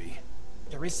better be.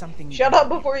 There is something. you Shut can up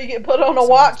do. before you get put on a Someone's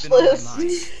watch been on my list.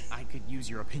 mind. I could use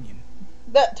your opinion.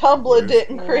 That Tumblr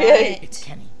didn't create. It's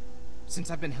Kenny.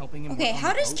 Since I've been helping him. Okay, work on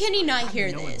how the does boat, Kenny not I've hear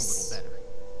been knowing him a this? little better.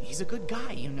 He's a good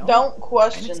guy, you know. Don't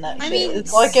question that I shit. mean,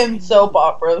 It's like in soap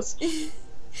operas. I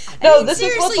No, mean, this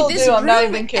is what seriously, they'll this do. I'm not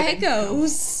room even kidding.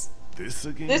 echoes. This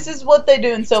again? This is what they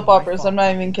do in soap operas. I'm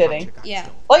not even kidding. Yeah.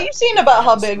 Like, you've seen about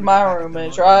how big my room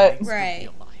is, right? Right.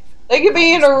 They could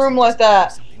be in a room like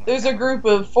that. There's a group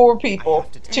of 4 people.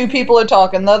 2 people are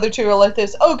talking. The other 2 are like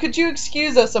this. Oh, could you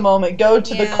excuse us a moment? Go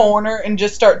to the Yeah. corner and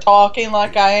just start talking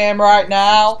like I am right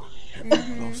now. Have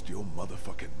you lost your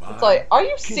motherfucking mind? It's like, are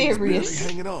you Kenny's barely serious?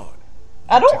 hanging on.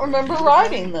 I don't remember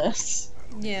writing this.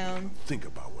 Yeah. Think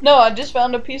about what. No, I just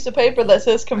found a piece of paper that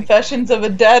says Confessions of a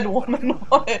Dead Woman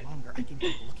on it. Longer, I can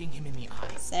keep looking him in the eye.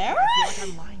 Sarah? I feel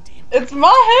like I'm lying to him. It's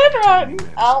my handwriting.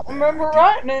 I don't remember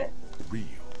writing it.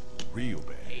 Real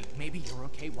bad. Hey, maybe you're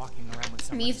okay walking around with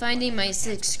somebody. Me finding my but I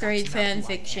can't 6th just grade that's not fan who I am.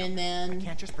 fiction, I man.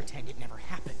 can't just pretend it never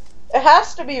happened. It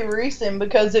has to be recent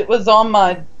because it was on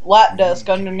my lap desk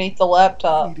underneath the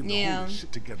laptop. Need him to Yeah. hold this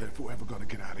shit together if we're ever gonna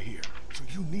get out of here. So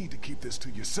you need to keep this to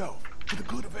yourself for the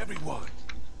good of everyone.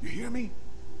 You hear me?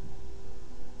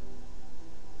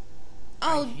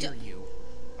 Oh, I hear you.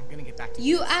 I'm gonna get back to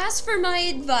you ask for my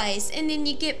advice and then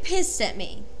you get pissed at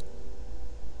me.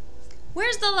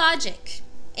 Where's the logic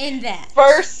in that?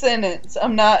 First sentence,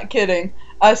 I'm not kidding.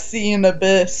 I see an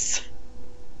abyss.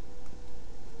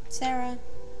 Sarah.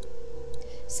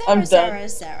 I'm Sarah, done.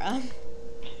 Sarah.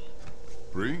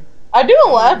 Bree? I do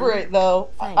elaborate though.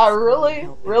 I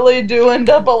really do end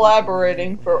up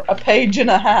elaborating for a page and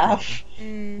a half.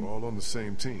 We're all on the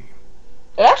same team.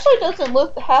 It actually doesn't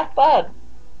look half bad.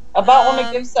 I about want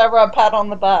to give Sarah a pat on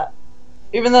the back.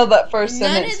 Even though that first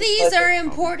None sentence of is these like- are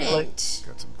important.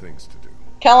 Got some things to do.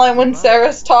 Kinda like when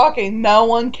Sarah's talking, no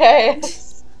one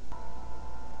cares.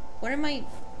 What am I...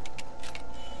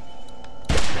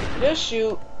 Just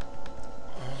shoot.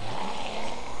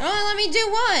 Oh, let me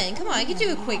do one. Come on, I can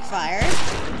do a quick fire.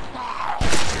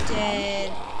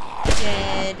 Dead,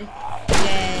 dead,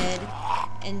 dead,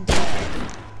 and dead.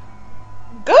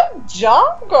 Good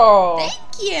job, girl. Thank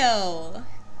you.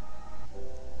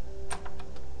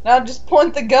 Now just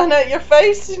point the gun at your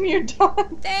face and you're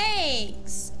done.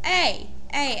 Thanks. Hey.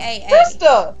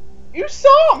 Krista, you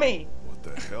saw me. What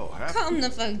the hell happened? Calm the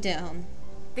fuck down.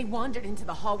 They wandered into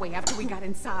the hallway after we got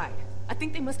inside. I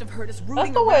think they must have heard us rooting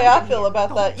That's the way around I in feel here. about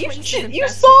The that. whole You place is you infested.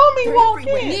 saw me They're walk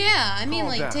everywhere. in. Yeah, I mean, Calm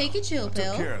like, down. take a chill I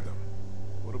pill. took care of them.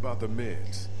 What about the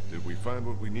meds? Did we find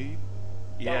what we need?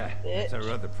 Yeah, that's bitch. our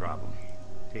other problem.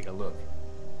 Take a look.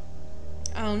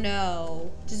 Oh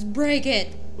no. Just break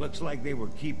it. Looks like they were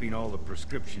keeping all the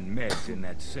prescription meds in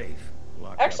that safe.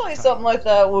 Locked up Actually, tight. something like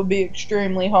that would be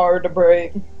extremely hard to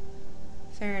break.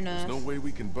 Fair enough. There's no way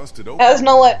we can bust it open. Has an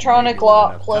electronic Maybe with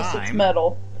lock, enough plus it's time.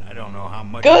 metal. But I don't know how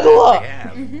much Good of that luck. they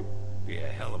have. Be a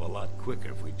hell of a lot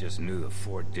quicker if we just knew the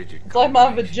 4-digit It's like my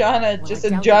combination. vagina, Well, just I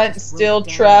a doubt giant they just steel wrote it down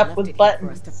and trap left with it here for us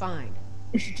buttons. to find.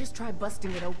 We should just try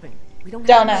busting it open. We don't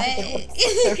Down have after What?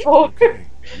 they're for. Okay,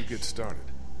 you get started.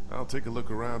 I'll take a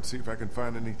look around, see if I can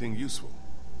find anything useful.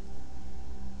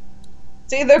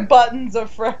 It's either buttons or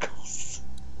freckles.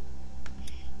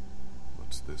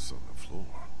 What's this on the floor?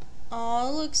 Oh,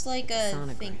 it looks like a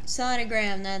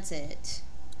sonogram. That's it.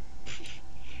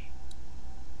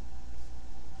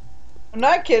 I'm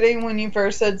not kidding. When you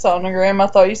first said sonogram, I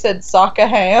thought you said soccer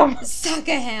ham.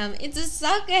 Suckaham. It's a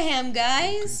suckaham,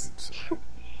 guys. Inside.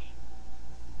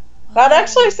 That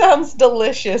actually sounds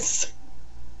delicious.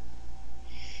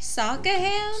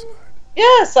 Suckaham?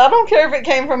 Yes, I don't care if it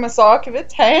came from a sock. If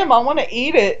it's ham, I want to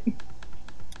eat it.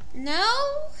 No?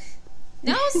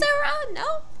 No, Sarah? No?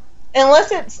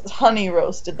 Unless it's honey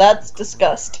roasted. That's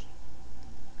disgusting.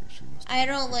 Guess she must I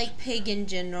don't like pig in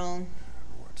general.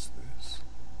 What's this?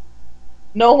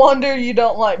 No wonder you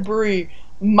don't like brie.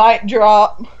 Mic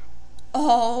drop.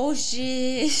 Oh,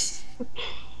 shit.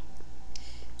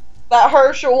 That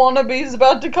Herschel wannabe's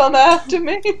about to come after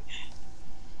me.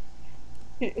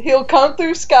 He'll come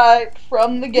through Skype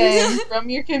from the game, from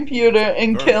your computer,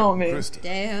 and kill me. Krista,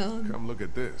 Damn. come look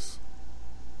at this.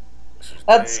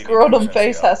 That scrotum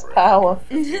face has power.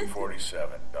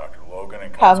 1547, Dr. Logan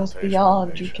in Powers consultation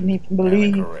beyond with you patient can even Anna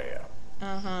believe. Correa.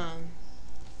 Uh-huh.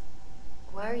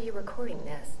 Why are you recording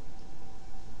this?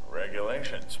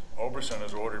 Regulations. Oberson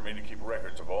has ordered me to keep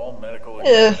records of all medical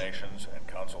Eh. examinations and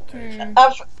consultations.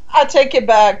 I take it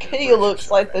back. He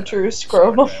looks like the true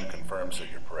scrotum. Sonogram confirms that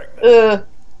you're pregnant.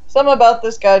 Something about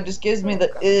this guy just gives me the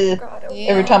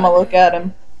every time I look at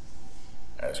him.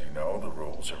 As you know, the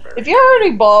rules are very If you're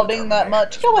already balding that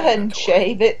much, go ahead and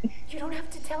shave it. You don't have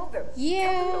to tell them.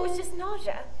 Yeah. Tell them it was just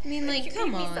nausea. I mean, like, you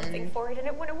come gave me something on. for it and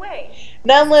it went away.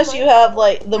 Not unless you have,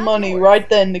 like, the money right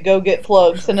then to go get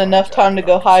plugs and enough time to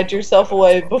go hide yourself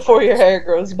away before your hair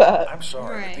grows back. I'm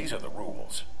sorry, Right. but these are the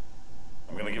rules.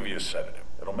 I'm gonna give you a sedative.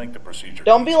 It'll make the procedure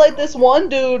Don't be like this one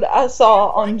dude I saw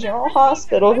on General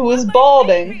Hospital who was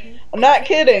balding. I'm not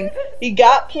kidding. He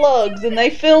got plugs and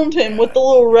they filmed him with the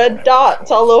little red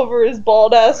dots all over his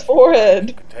bald ass forehead.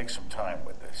 You can take some time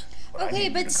with this. I Okay, need you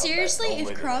to but come seriously, back no if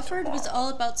later than Crawford was tomorrow. all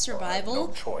about survival, no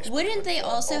choice but wouldn't to they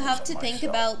inform also have to Oberson think myself.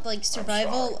 about, like,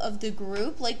 survival of the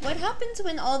group? Like, what happens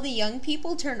when all the young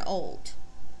people turn old?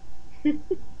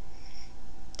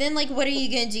 Then, like, what are you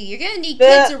gonna do? You're gonna need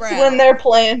kids That's around. when their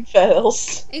plan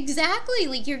fails. Exactly.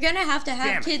 Like, you're gonna have to have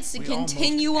Damn it, kids to we almost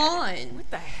continue had on. What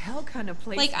the hell kind of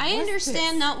place Like, I was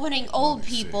understand this? not wanting old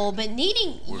people, but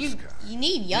needing you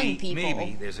need young people.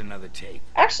 Maybe there's another tape.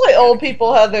 Actually, old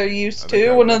people have their use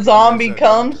too. When a zombie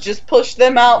comes, just push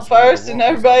them out first and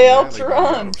everybody else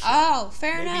run. Oh,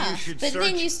 fair Maybe you enough. should But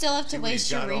then search you still have see to what he's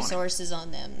waste your got on it. resources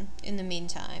on them in the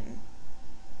meantime.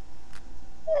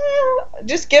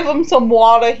 Just give them some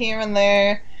water here and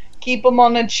there. Keep them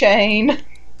on a chain.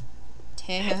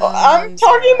 Damn. I'm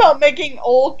talking about making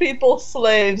old people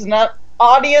slaves, not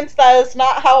audience. That is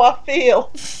not how I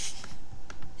feel.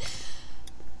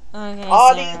 Okay,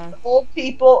 Audience, old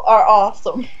people are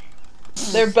awesome.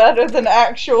 They're better than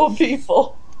actual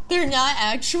people. They're not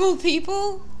actual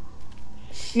people?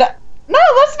 No,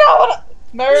 that's not what.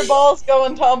 Mary Ball's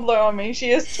going Tumblr on me.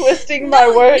 She is twisting my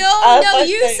words. No,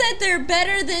 you said they're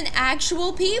better than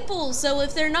actual people. So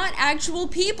if they're not actual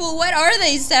people, what are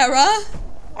they, Sarah?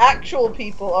 Actual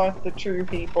people aren't the true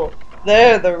people.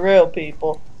 They're the real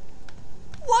people.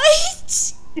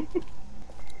 What?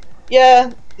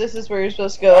 Yeah, this is where you're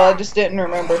supposed to go. I just didn't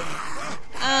remember.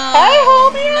 Hey,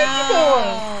 homie,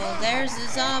 how you doing? There's a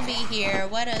zombie here.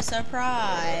 What a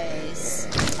surprise.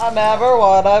 I'm ever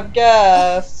what I've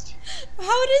guessed.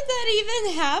 How did that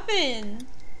even happen?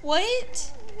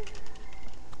 What?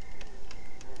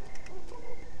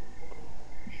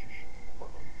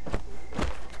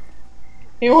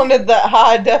 He wanted that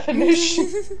high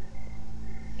definition.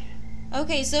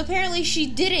 Okay, so apparently she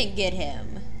didn't get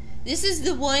him. This is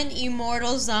the one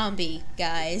immortal zombie,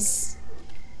 guys.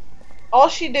 All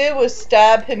she did was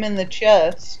stab him in the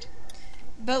chest.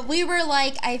 But we were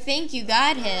like, I think you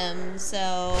got him,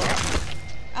 so...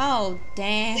 Oh,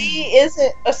 damn. He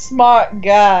isn't a smart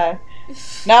guy.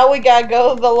 Now we gotta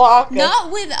go to the locker.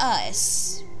 Not with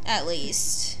us, at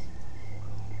least.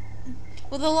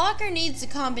 Well, the locker needs a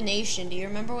combination. Do you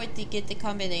remember what to get the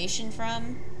combination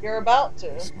from? You're about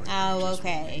to. Oh,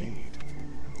 okay.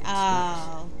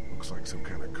 Oh. Looks like some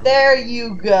kind of code. There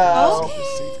you go.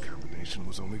 The safe combination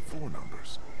was only 4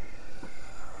 numbers.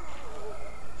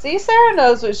 See, Sarah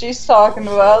knows what she's talking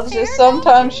about. It's just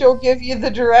sometimes she'll give you the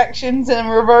directions in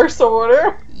reverse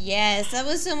order. Yes, that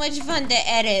was so much fun to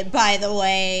edit, by the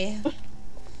way.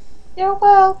 You're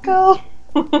welcome.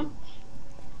 It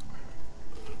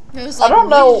was I like, don't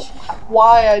know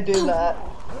why I do that.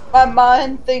 My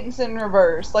mind thinks in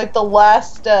reverse, like the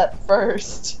last step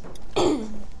first. I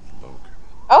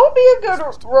would be a good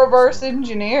reverse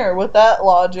engineer with that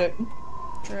logic.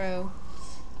 True.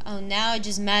 Oh, now it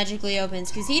just magically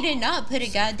opens, because he did not put a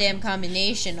goddamn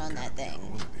combination on that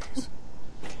thing.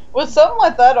 With something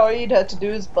like that, all you'd have to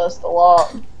do is bust a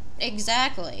lock.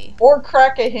 Exactly. Or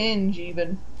crack a hinge,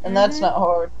 even. And that's not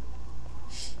hard.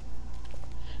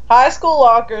 High school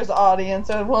lockers, audience,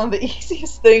 are one of the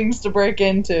easiest things to break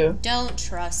into. Don't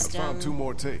trust I found him. 2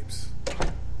 more tapes.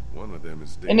 One of them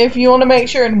is And if you want to make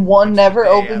sure one never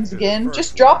opens again,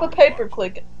 just drop a paper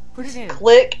click. Put it in.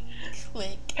 Click.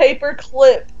 Click. Paper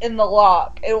clip in the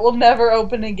lock. It will never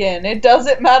open again. It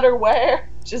doesn't matter where.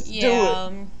 Just do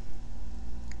it.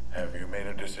 Have you made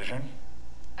a decision?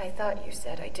 I thought you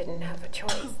said I didn't have a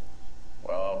choice.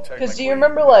 Well, technically... Because do you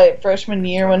remember, like, freshman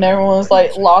year when everyone was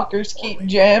like, lockers keep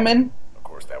jamming? Of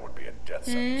course, that would be a death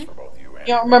sentence for both you and...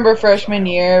 You don't remember freshman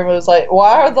year? It was like,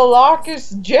 why are the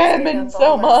lockers jamming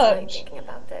so much? Thinking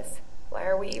about this. Why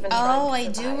are we even Oh, trying I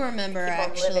to do survive? remember, Keep on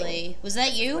actually. living. Was that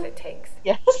This is you? what it takes.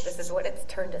 Yes. This is what it's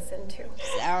turned us into.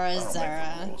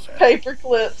 Zara. Paper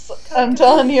clips. I'm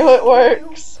telling you, it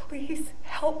works. Please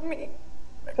help me.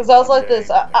 Because I was like this,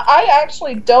 I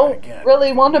actually don't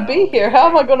really want to be here. How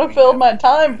am I going to fill my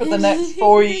time for the next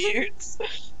 4 years?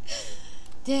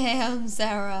 Damn,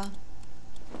 Sarah.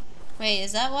 Wait,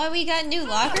 is that why we got new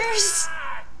lockers?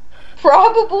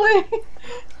 Probably.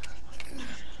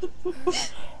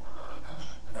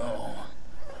 No.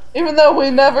 Even though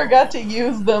we never got to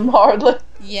use them hardly.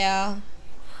 Yeah.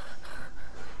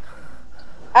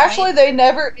 Actually, they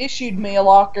never issued me a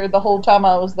locker the whole time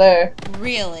I was there.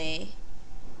 Really?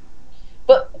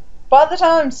 But by the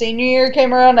time senior year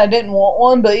came around, I didn't want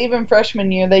one, but even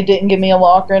freshman year, they didn't give me a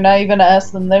locker, and I even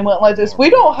asked them, they went like this, we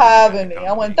don't have any.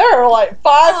 I went, there are like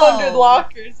 500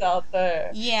 lockers out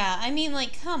there. Yeah, I mean,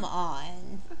 like, come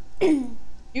on.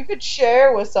 You could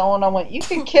share with someone. I went, you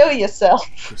can kill yourself.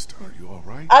 Krista, are you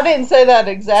alright? I didn't say that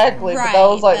exactly, but that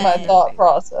was like my thought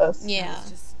process. Yeah. It's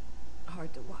just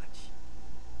hard to watch.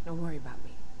 Don't worry about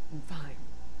me. I'm fine.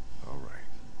 Alright.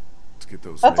 Let's get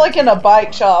those... That's like in a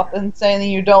bike shop and saying that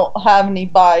you don't have any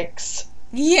bikes.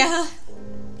 Yeah.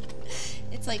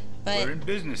 It's like, but... We're in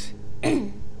business.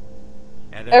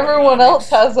 Everyone else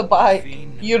has a bike.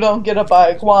 You don't get a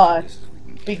bike. Why?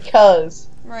 Because.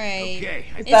 Right. Okay.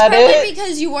 Is It's that probably it?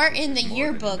 because you weren't in the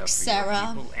yearbook,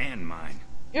 Sarah. And mine.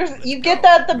 You get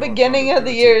that at the beginning of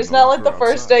the year. It's not like the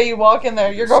first day you walk in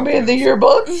there. You're going to be in the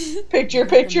yearbook. Picture,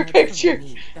 picture, picture.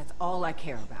 That's all I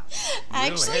care about.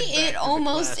 Actually, it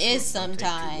almost is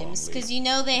sometimes. Because, you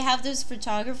know, they have those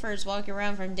photographers walking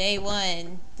around from day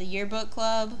one. The yearbook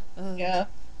club. Ugh. Yeah.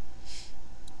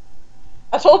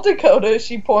 I told Dakota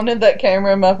she pointed that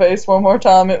camera in my face one more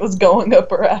time. It was going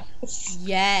up her ass.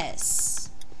 Yes.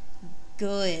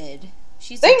 Good.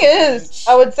 She's Thing a good is, bitch.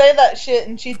 I would say that shit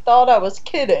and she thought I was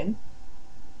kidding.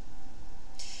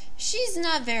 She's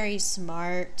not very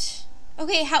smart.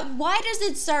 Okay, why does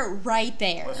it start right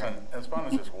there? Listen, as fun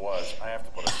as this was, I have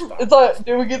to put a stop. It's like,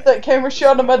 did we get that camera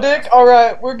shot of my dick?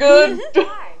 Alright, we're good.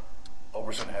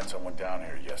 Overson had someone down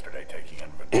here yesterday taking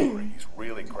inventory. He's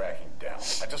really cracking down.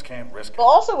 I just can't risk it. But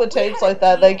also with tapes like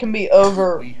that, they can be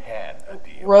over We had a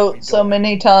deal. wrote so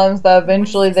many times that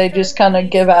eventually they just kind of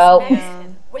give out.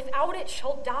 Without it,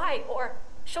 she'll die, or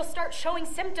she'll start showing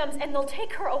symptoms and they'll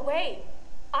take her away.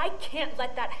 I can't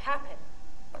let that happen.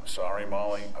 I'm sorry,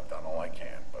 Molly. I've done all I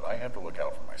can, but I have to look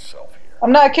out for myself here.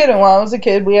 I'm not kidding. When I was a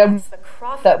kid, we had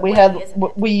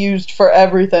we used for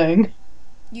everything.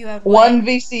 You have one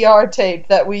VCR tape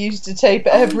that we used to tape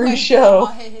every show.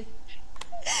 God.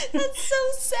 That's so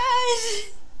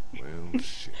sad. Well,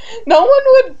 shit. No one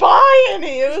would buy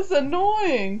any. It was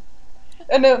annoying.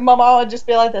 And then my mom would just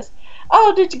be like this.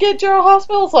 Oh, did you get General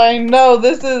Hospital? Saying, no,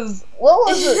 this is... What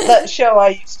was it, that show I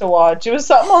used to watch? It was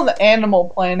something on the Animal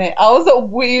Planet. I was a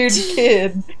weird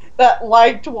kid that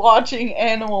liked watching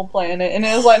Animal Planet. And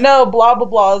it was like, no, blah, blah,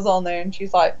 blah is on there. And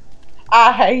she's like,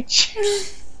 I hate you.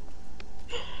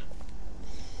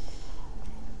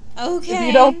 Okay. If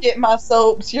you don't get my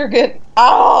soaps, you're getting...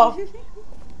 Ah!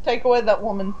 Take away that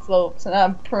woman's soaps, and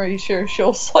I'm pretty sure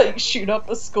she'll, like, shoot up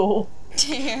a school.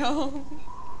 Damn.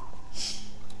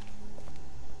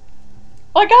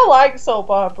 Like, I like soap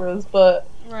operas, but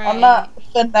I'm not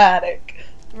fanatic.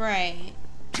 Right.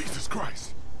 Jesus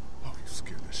Christ. Oh, you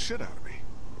scared the shit out of me.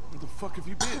 Where the fuck have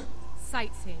you been?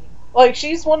 Sightseeing. Like,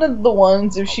 she's one of the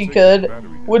ones, if she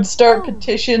could, would start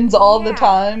petitions all the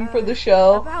time for the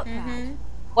show. About that.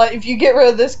 Like, if you get rid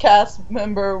of this cast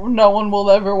member, no one will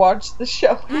ever watch the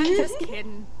show. I'm just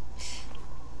kidding.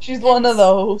 She's one of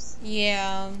those.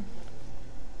 Yeah.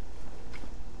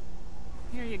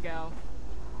 Here you go.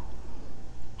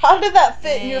 How did that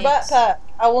fit in your Thanks. backpack?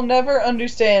 I will never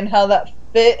understand how that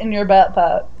fit in your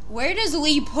backpack. Where does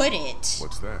Lee put it?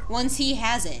 What's that? Once he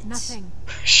has it. Nothing.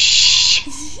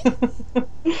 Shh. You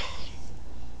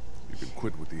can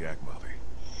quit with the act, Molly.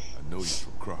 I know you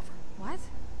from Crawford. What?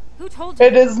 Who told you?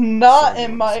 It is not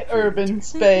in my urban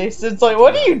space. It's like,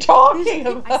 what are you talking I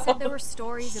about? said there were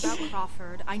stories about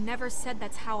Crawford. I never said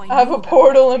that's how I I have knew a about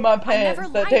portal in my I never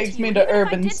pants that lied takes to me you. to Even if I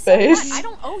urban did say that, space. I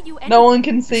don't owe you anything. No one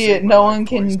can see it, no one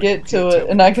can get to it,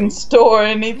 and I can store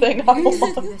anything I do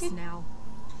want. this now.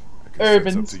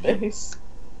 Urban space.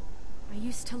 I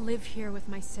used to live here with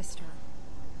my sister.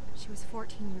 She was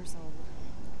 14 years old.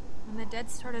 When the dead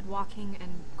started walking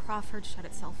and Crawford shut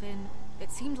itself in,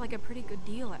 it seemed like a pretty good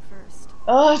deal at first.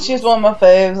 Oh, she's one of my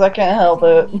faves. I can't help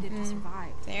it. Needed to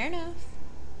survive. Fair enough.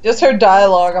 Just her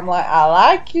dialogue, I'm like, I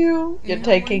like you. You're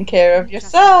taking care of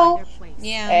yourself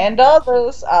Yeah. and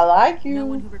others. I like No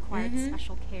one you. who required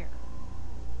special care.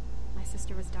 My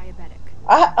sister was diabetic.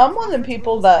 I'm one of the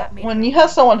people that when you have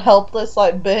someone helpless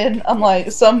like Ben, I'm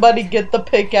like, somebody get the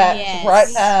pickaxe Yes. right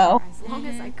now. As long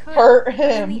as I could. Hurt But in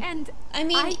the him. end, I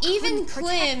mean, I even couldn't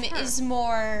Clem protect her. is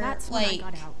more, That's when I like,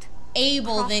 got out.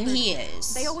 able than he Crawford,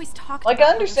 is. They always talked Like, about I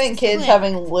how their understand sister kids Clem.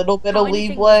 having a little bit how of anything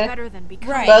was leeway, better than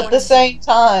becoming Right. but at one the of same them.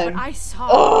 time, But I saw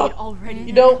ugh, it already.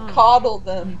 you don't come. coddle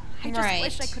them. I just Right.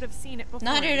 wish I could have seen it before.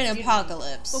 Not it in was an due,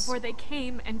 apocalypse. Before they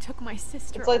came and took my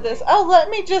sister. It's like this, away. oh, let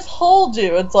me just hold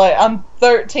you. It's like, I'm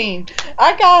 13.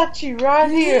 I got you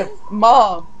right here.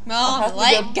 Mom. I have Mom, to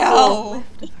let go to school. go.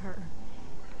 Left of her.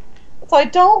 It's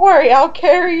like, don't worry, I'll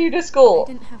carry you to school.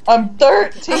 didn't have to I'm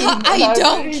 13. and I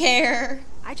don't really- care.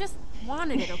 I just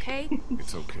wanted it, okay?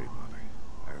 It's okay, Molly.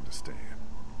 I understand.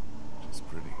 She's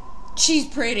pretty. She's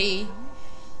pretty.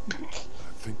 I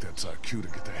think that's our cue to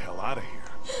get the hell out of here.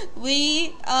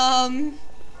 Lee,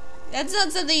 that's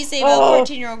not something you say about a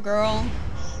 14-year-old girl.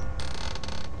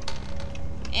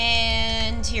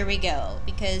 And here we go,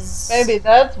 because... Maybe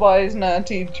that's why he's not a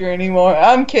teacher anymore.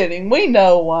 I'm kidding. We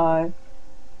know why.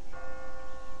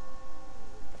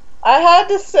 I had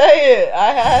to say it.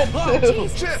 I had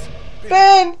to.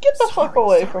 Ben, get the fuck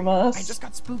away from us. I just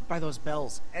got spooked by those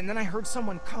bells, and then I heard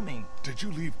someone coming. Did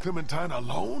you leave Clementine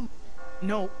alone?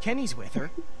 No, Kenny's with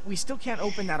her. We still can't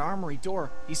open that armory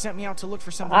door. He sent me out to look for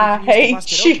somebody I who used to hate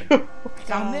bust it you. open. I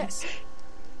found this.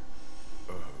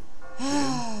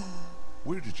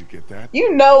 Where did you get that?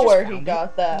 You know just where he found it.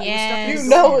 got that. Yes. You It was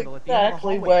know stuck in the door handle at the end of the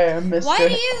exactly hallway. where, mister. Why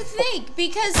do you think?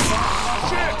 Because...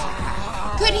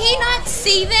 Could he not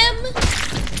see them?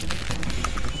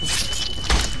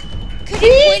 Could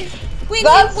he... When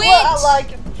That's he went... what I like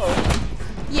him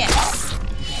for. Yes.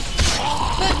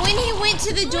 But when he went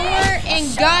to the door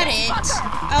and got it...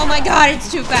 Oh my god,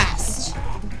 it's too fast.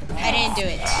 I didn't do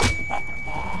it.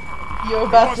 You're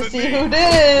about to see who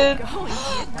did.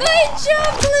 Good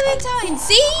job, Clementine.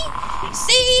 See?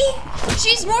 See?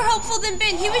 She's more helpful than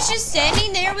Ben. He was just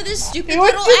standing there with his stupid He would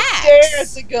little just stare at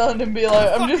axe. the gun and be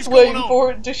like, I'm just waiting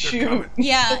for it to shoot.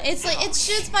 Yeah, it's like, it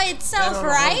shoots by itself,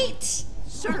 right?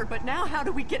 Sure, but now how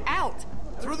do we get out?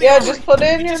 Yeah, just put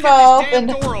it in your mouth,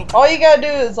 and all you gotta do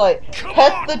is like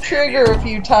pet the trigger a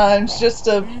few times just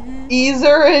to ease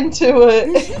her into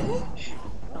it,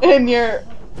 and you're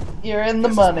in the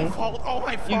money. You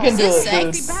can do it,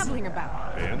 Sex? dude. Babbling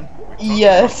about. Ben?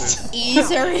 Yes. Ease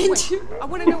her into... I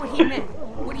want to know what he meant.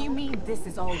 What do you mean this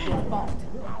is all your fault?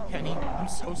 Kenny, I'm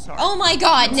so sorry. Oh my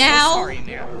god, I'm now? So sorry,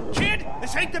 man. Kid,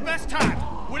 this ain't the best time.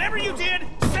 Whatever you did,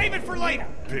 save it for later.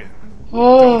 Ben,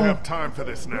 Oh. don't have time for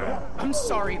this now. I'm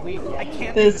sorry, Lee. I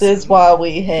can't. do This is why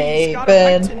we hate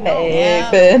Ben, hate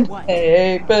Ben,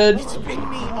 hate Ben. It's been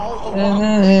me all along.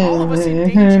 All of us in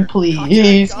danger.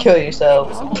 Please kill yourself.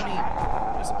 It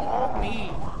was all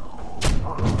me.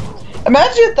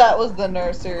 Imagine if that was the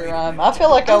nursery rhyme. I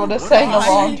feel like I would have sang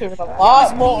along to it a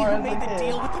lot more Who as made a the kid.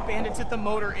 deal with the bandits at the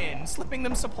motor inn, slipping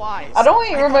them supplies? I don't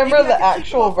even thought remember maybe I the could keep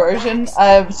actual off our version. backs.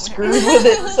 I've screwed with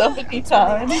it so many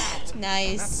times.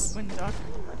 Nice. When Doc-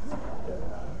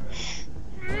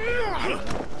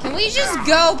 Can we just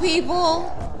go,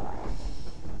 people?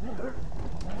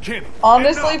 Kenny,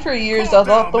 Honestly, for years I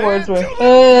thought the words were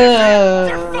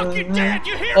They're fucking dead.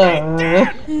 You hear me?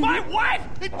 Dead. My wife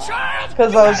and child.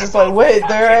 because I was just like, wait,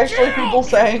 there are actually people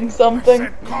saying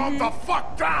something. calm the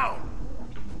fuck down.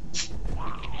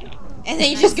 And then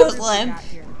he just goes limp.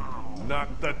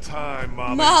 not the time,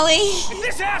 Molly. Molly. If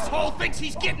this asshole thinks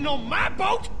he's getting on my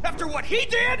boat after what he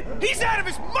did, he's out of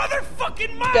his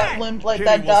motherfucking mind! Got limbs like Kitty,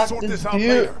 that we'll sort doctor's this out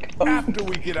later, dick. after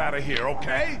we get out of here,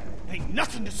 okay? Ain't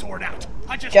nothing to sort out.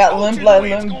 I just Got told limp you like the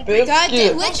way it's limp gonna be. biscuit. God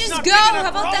damn, let's It's just not go. big enough How for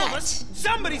about all of that? us.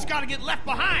 Somebody's got to get left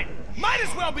behind. Might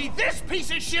as well be this piece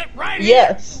of shit right here.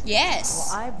 Yes. Yes.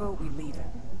 Well, I vote we leave him.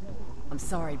 I'm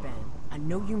sorry, Ben. I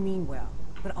know you mean well,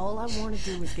 but all I want to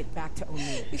do is get back to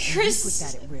O'Neill.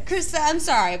 Chris, I'm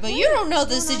sorry, but you don't know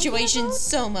the situation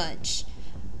so much.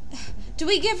 Do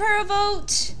we give her a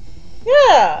vote?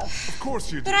 Yeah. Of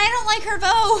course you do. But I don't like her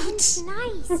vote.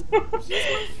 Nice. She's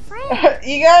my friend.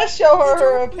 You gotta show her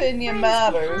her Don't leave opinion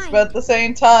friends matters, behind. but at the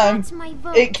same time, That's my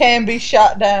vote. it can be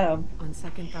shot down. On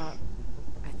second thought,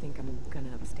 I think I'm gonna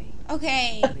abstain.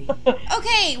 Okay.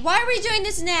 Okay, why are we doing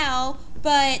this now?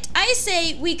 But I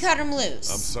say we cut him loose.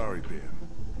 I'm sorry, Ben.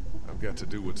 I've got to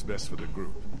do what's best for the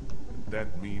group. And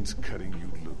that means cutting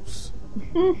you loose.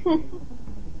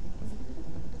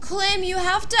 Clem, you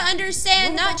have to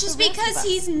understand, not just because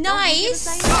he's nice.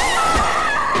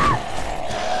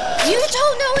 You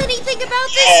don't know anything about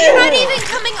this. You're not even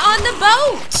coming on the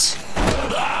boat.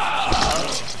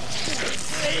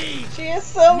 She is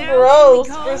so gross.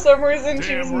 For some reason,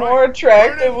 she was more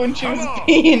attractive when she was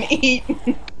being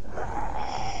eaten.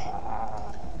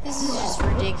 This is just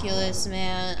ridiculous,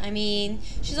 man. I mean,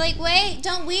 she's like, wait,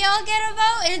 don't we all get a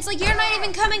vote? And it's like, you're not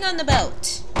even coming on the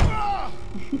boat.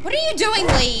 What are you doing,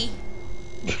 Lee?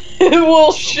 It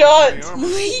will shut.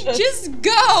 Lee, just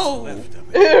go.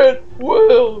 It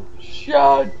will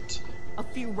shut. A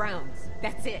few rounds.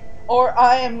 That's it. Or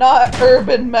I am not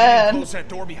Urban Man. Close that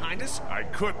door behind us. I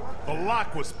couldn't. The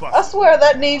lock was busted. I swear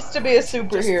that needs to be a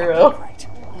superhero.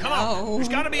 Come on. There's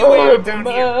got to be a way out down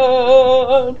here.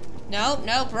 Man. Nope,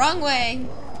 nope, wrong way.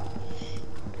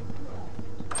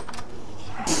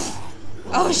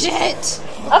 Oh shit!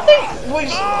 I think we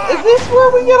is this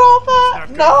where we get off at?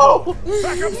 No.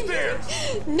 Back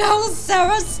upstairs. No,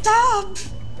 Sarah, stop!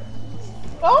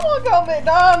 I want to go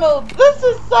McDonald's. This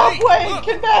is Subway in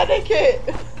Connecticut.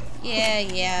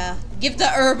 Yeah. Give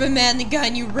the urban man the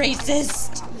gun, you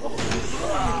racist.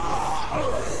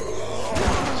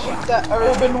 Shoot that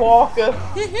Urban Walker.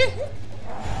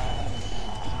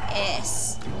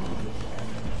 Yes.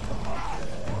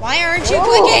 Why aren't you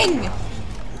clicking?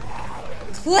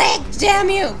 Click, damn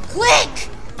you! Click!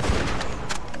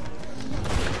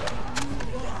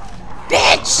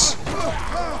 Bitch!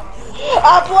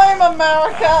 I blame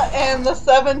America and the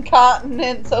 7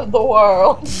 continents of the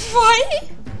world. What?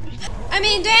 I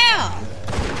mean, damn!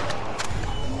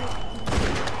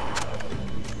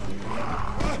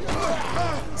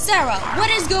 Sarah, what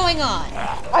is going on?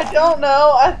 I don't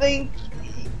know. I think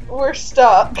we're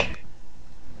stuck.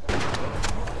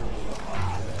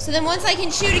 So then once I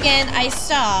can shoot again, I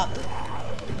stop.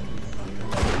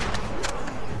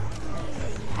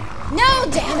 No,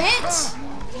 damn it!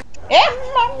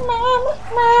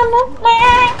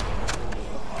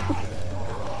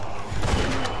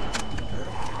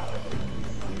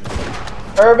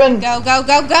 Urban. Go.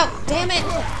 Damn it.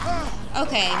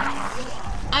 Okay.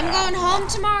 I'm going home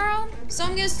tomorrow, so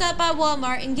I'm gonna stop by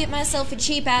Walmart and get myself a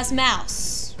cheap-ass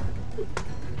mouse.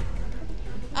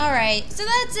 Alright, so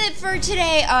that's it for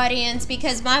today, audience,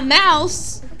 because my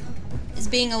mouse is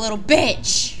being a little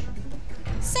bitch.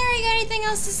 Sarah, you got anything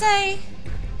else to say?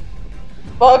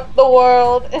 Fuck the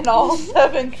world and all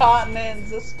 7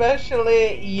 continents,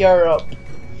 especially Europe.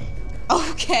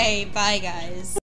 Okay, bye guys.